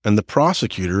government and the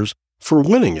prosecutors for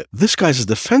winning it. This guy's a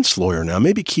defense lawyer now.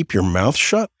 Maybe keep your mouth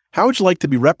shut. How would you like to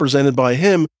be represented by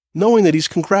him knowing that he's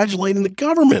congratulating the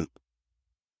government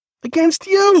against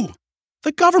you?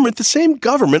 The government, the same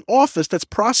government office that's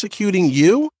prosecuting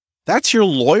you, that's your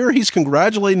lawyer? He's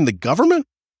congratulating the government?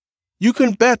 You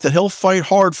can bet that he'll fight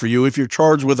hard for you if you're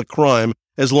charged with a crime,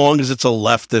 as long as it's a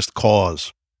leftist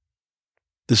cause.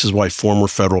 This is why former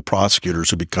federal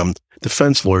prosecutors who become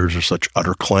defense lawyers are such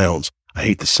utter clowns. I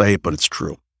hate to say it, but it's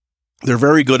true. They're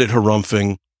very good at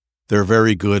harumphing. They're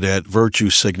very good at virtue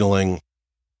signaling.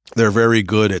 They're very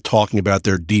good at talking about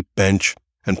their deep bench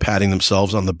and patting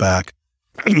themselves on the back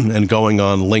and going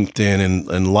on LinkedIn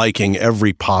and liking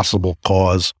every possible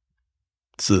cause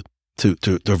to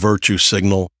virtue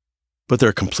signal. But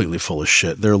they're completely full of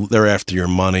shit. They're after your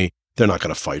money. They're not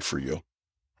going to fight for you.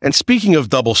 And speaking of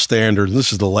double standards,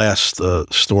 this is the last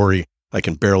story. I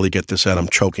can barely get this out. I'm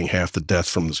choking half to death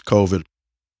from this COVID.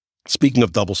 Speaking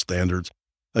of double standards,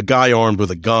 a guy armed with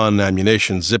a gun,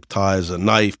 ammunition, zip ties, a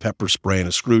knife, pepper spray, and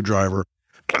a screwdriver,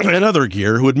 and other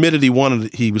gear, who admitted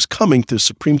he was coming to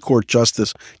Supreme Court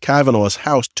Justice Kavanaugh's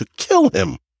house to kill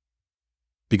him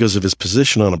because of his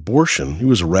position on abortion. He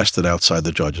was arrested outside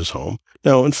the judge's home.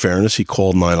 Now, in fairness, he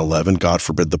called 911. God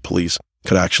forbid the police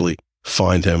could actually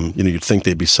find him. You'd think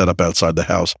they'd be set up outside the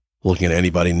house looking at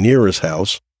anybody near his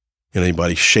house,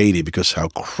 anybody shady, because how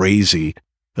crazy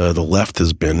the left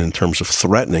has been in terms of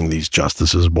threatening these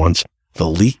justices once the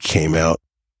leak came out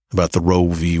about the Roe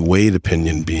v. Wade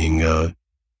opinion being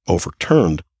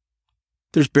overturned.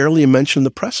 There's barely a mention in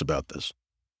the press about this.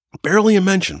 Barely a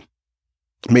mention.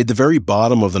 Made the very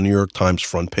bottom of the New York Times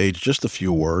front page, just a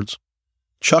few words.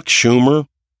 Chuck Schumer,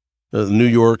 New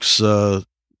York's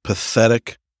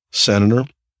pathetic senator,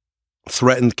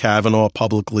 threatened Kavanaugh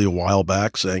publicly a while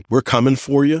back, saying, "We're coming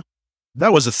for you."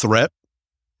 That was a threat.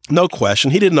 No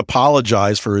question. He didn't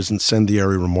apologize for his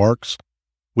incendiary remarks,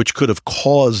 which could have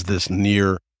caused this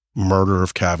near murder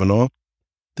of Kavanaugh.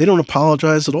 They don't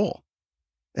apologize at all.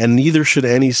 And neither should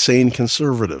any sane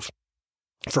conservative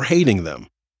for hating them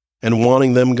and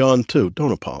wanting them gone too.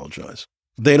 Don't apologize.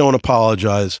 They don't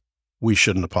apologize. We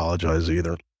shouldn't apologize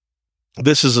either.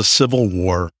 This is a civil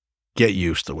war. Get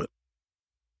used to it.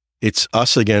 It's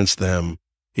us against them.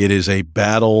 It is a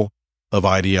battle of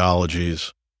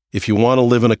ideologies. If you want to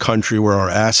live in a country where our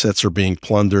assets are being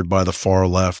plundered by the far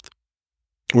left,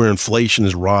 where inflation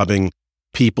is robbing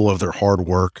people of their hard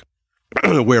work,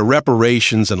 where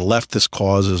reparations and leftist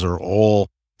causes are all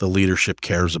the leadership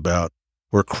cares about,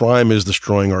 where crime is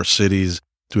destroying our cities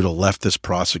due to leftist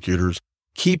prosecutors,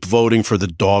 keep voting for the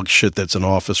dog shit that's in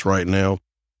office right now.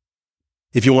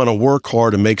 If you want to work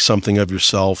hard and make something of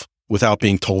yourself without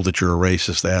being told that you're a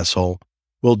racist asshole,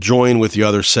 we'll join with the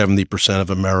other 70% of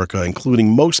America,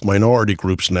 including most minority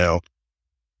groups now,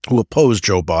 who oppose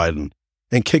Joe Biden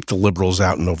and kick the liberals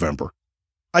out in November.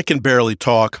 I can barely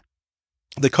talk.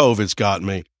 The COVID's got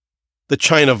me. The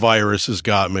China virus has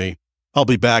got me. I'll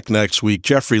be back next week.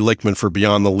 Jeffrey Lichtman for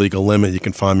Beyond the Legal Limit. You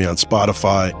can find me on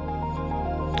Spotify,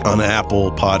 on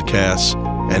Apple Podcasts,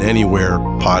 and anywhere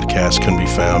podcasts can be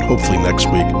found. Hopefully next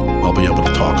week I'll be able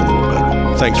to talk a little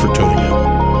better. Thanks for tuning in.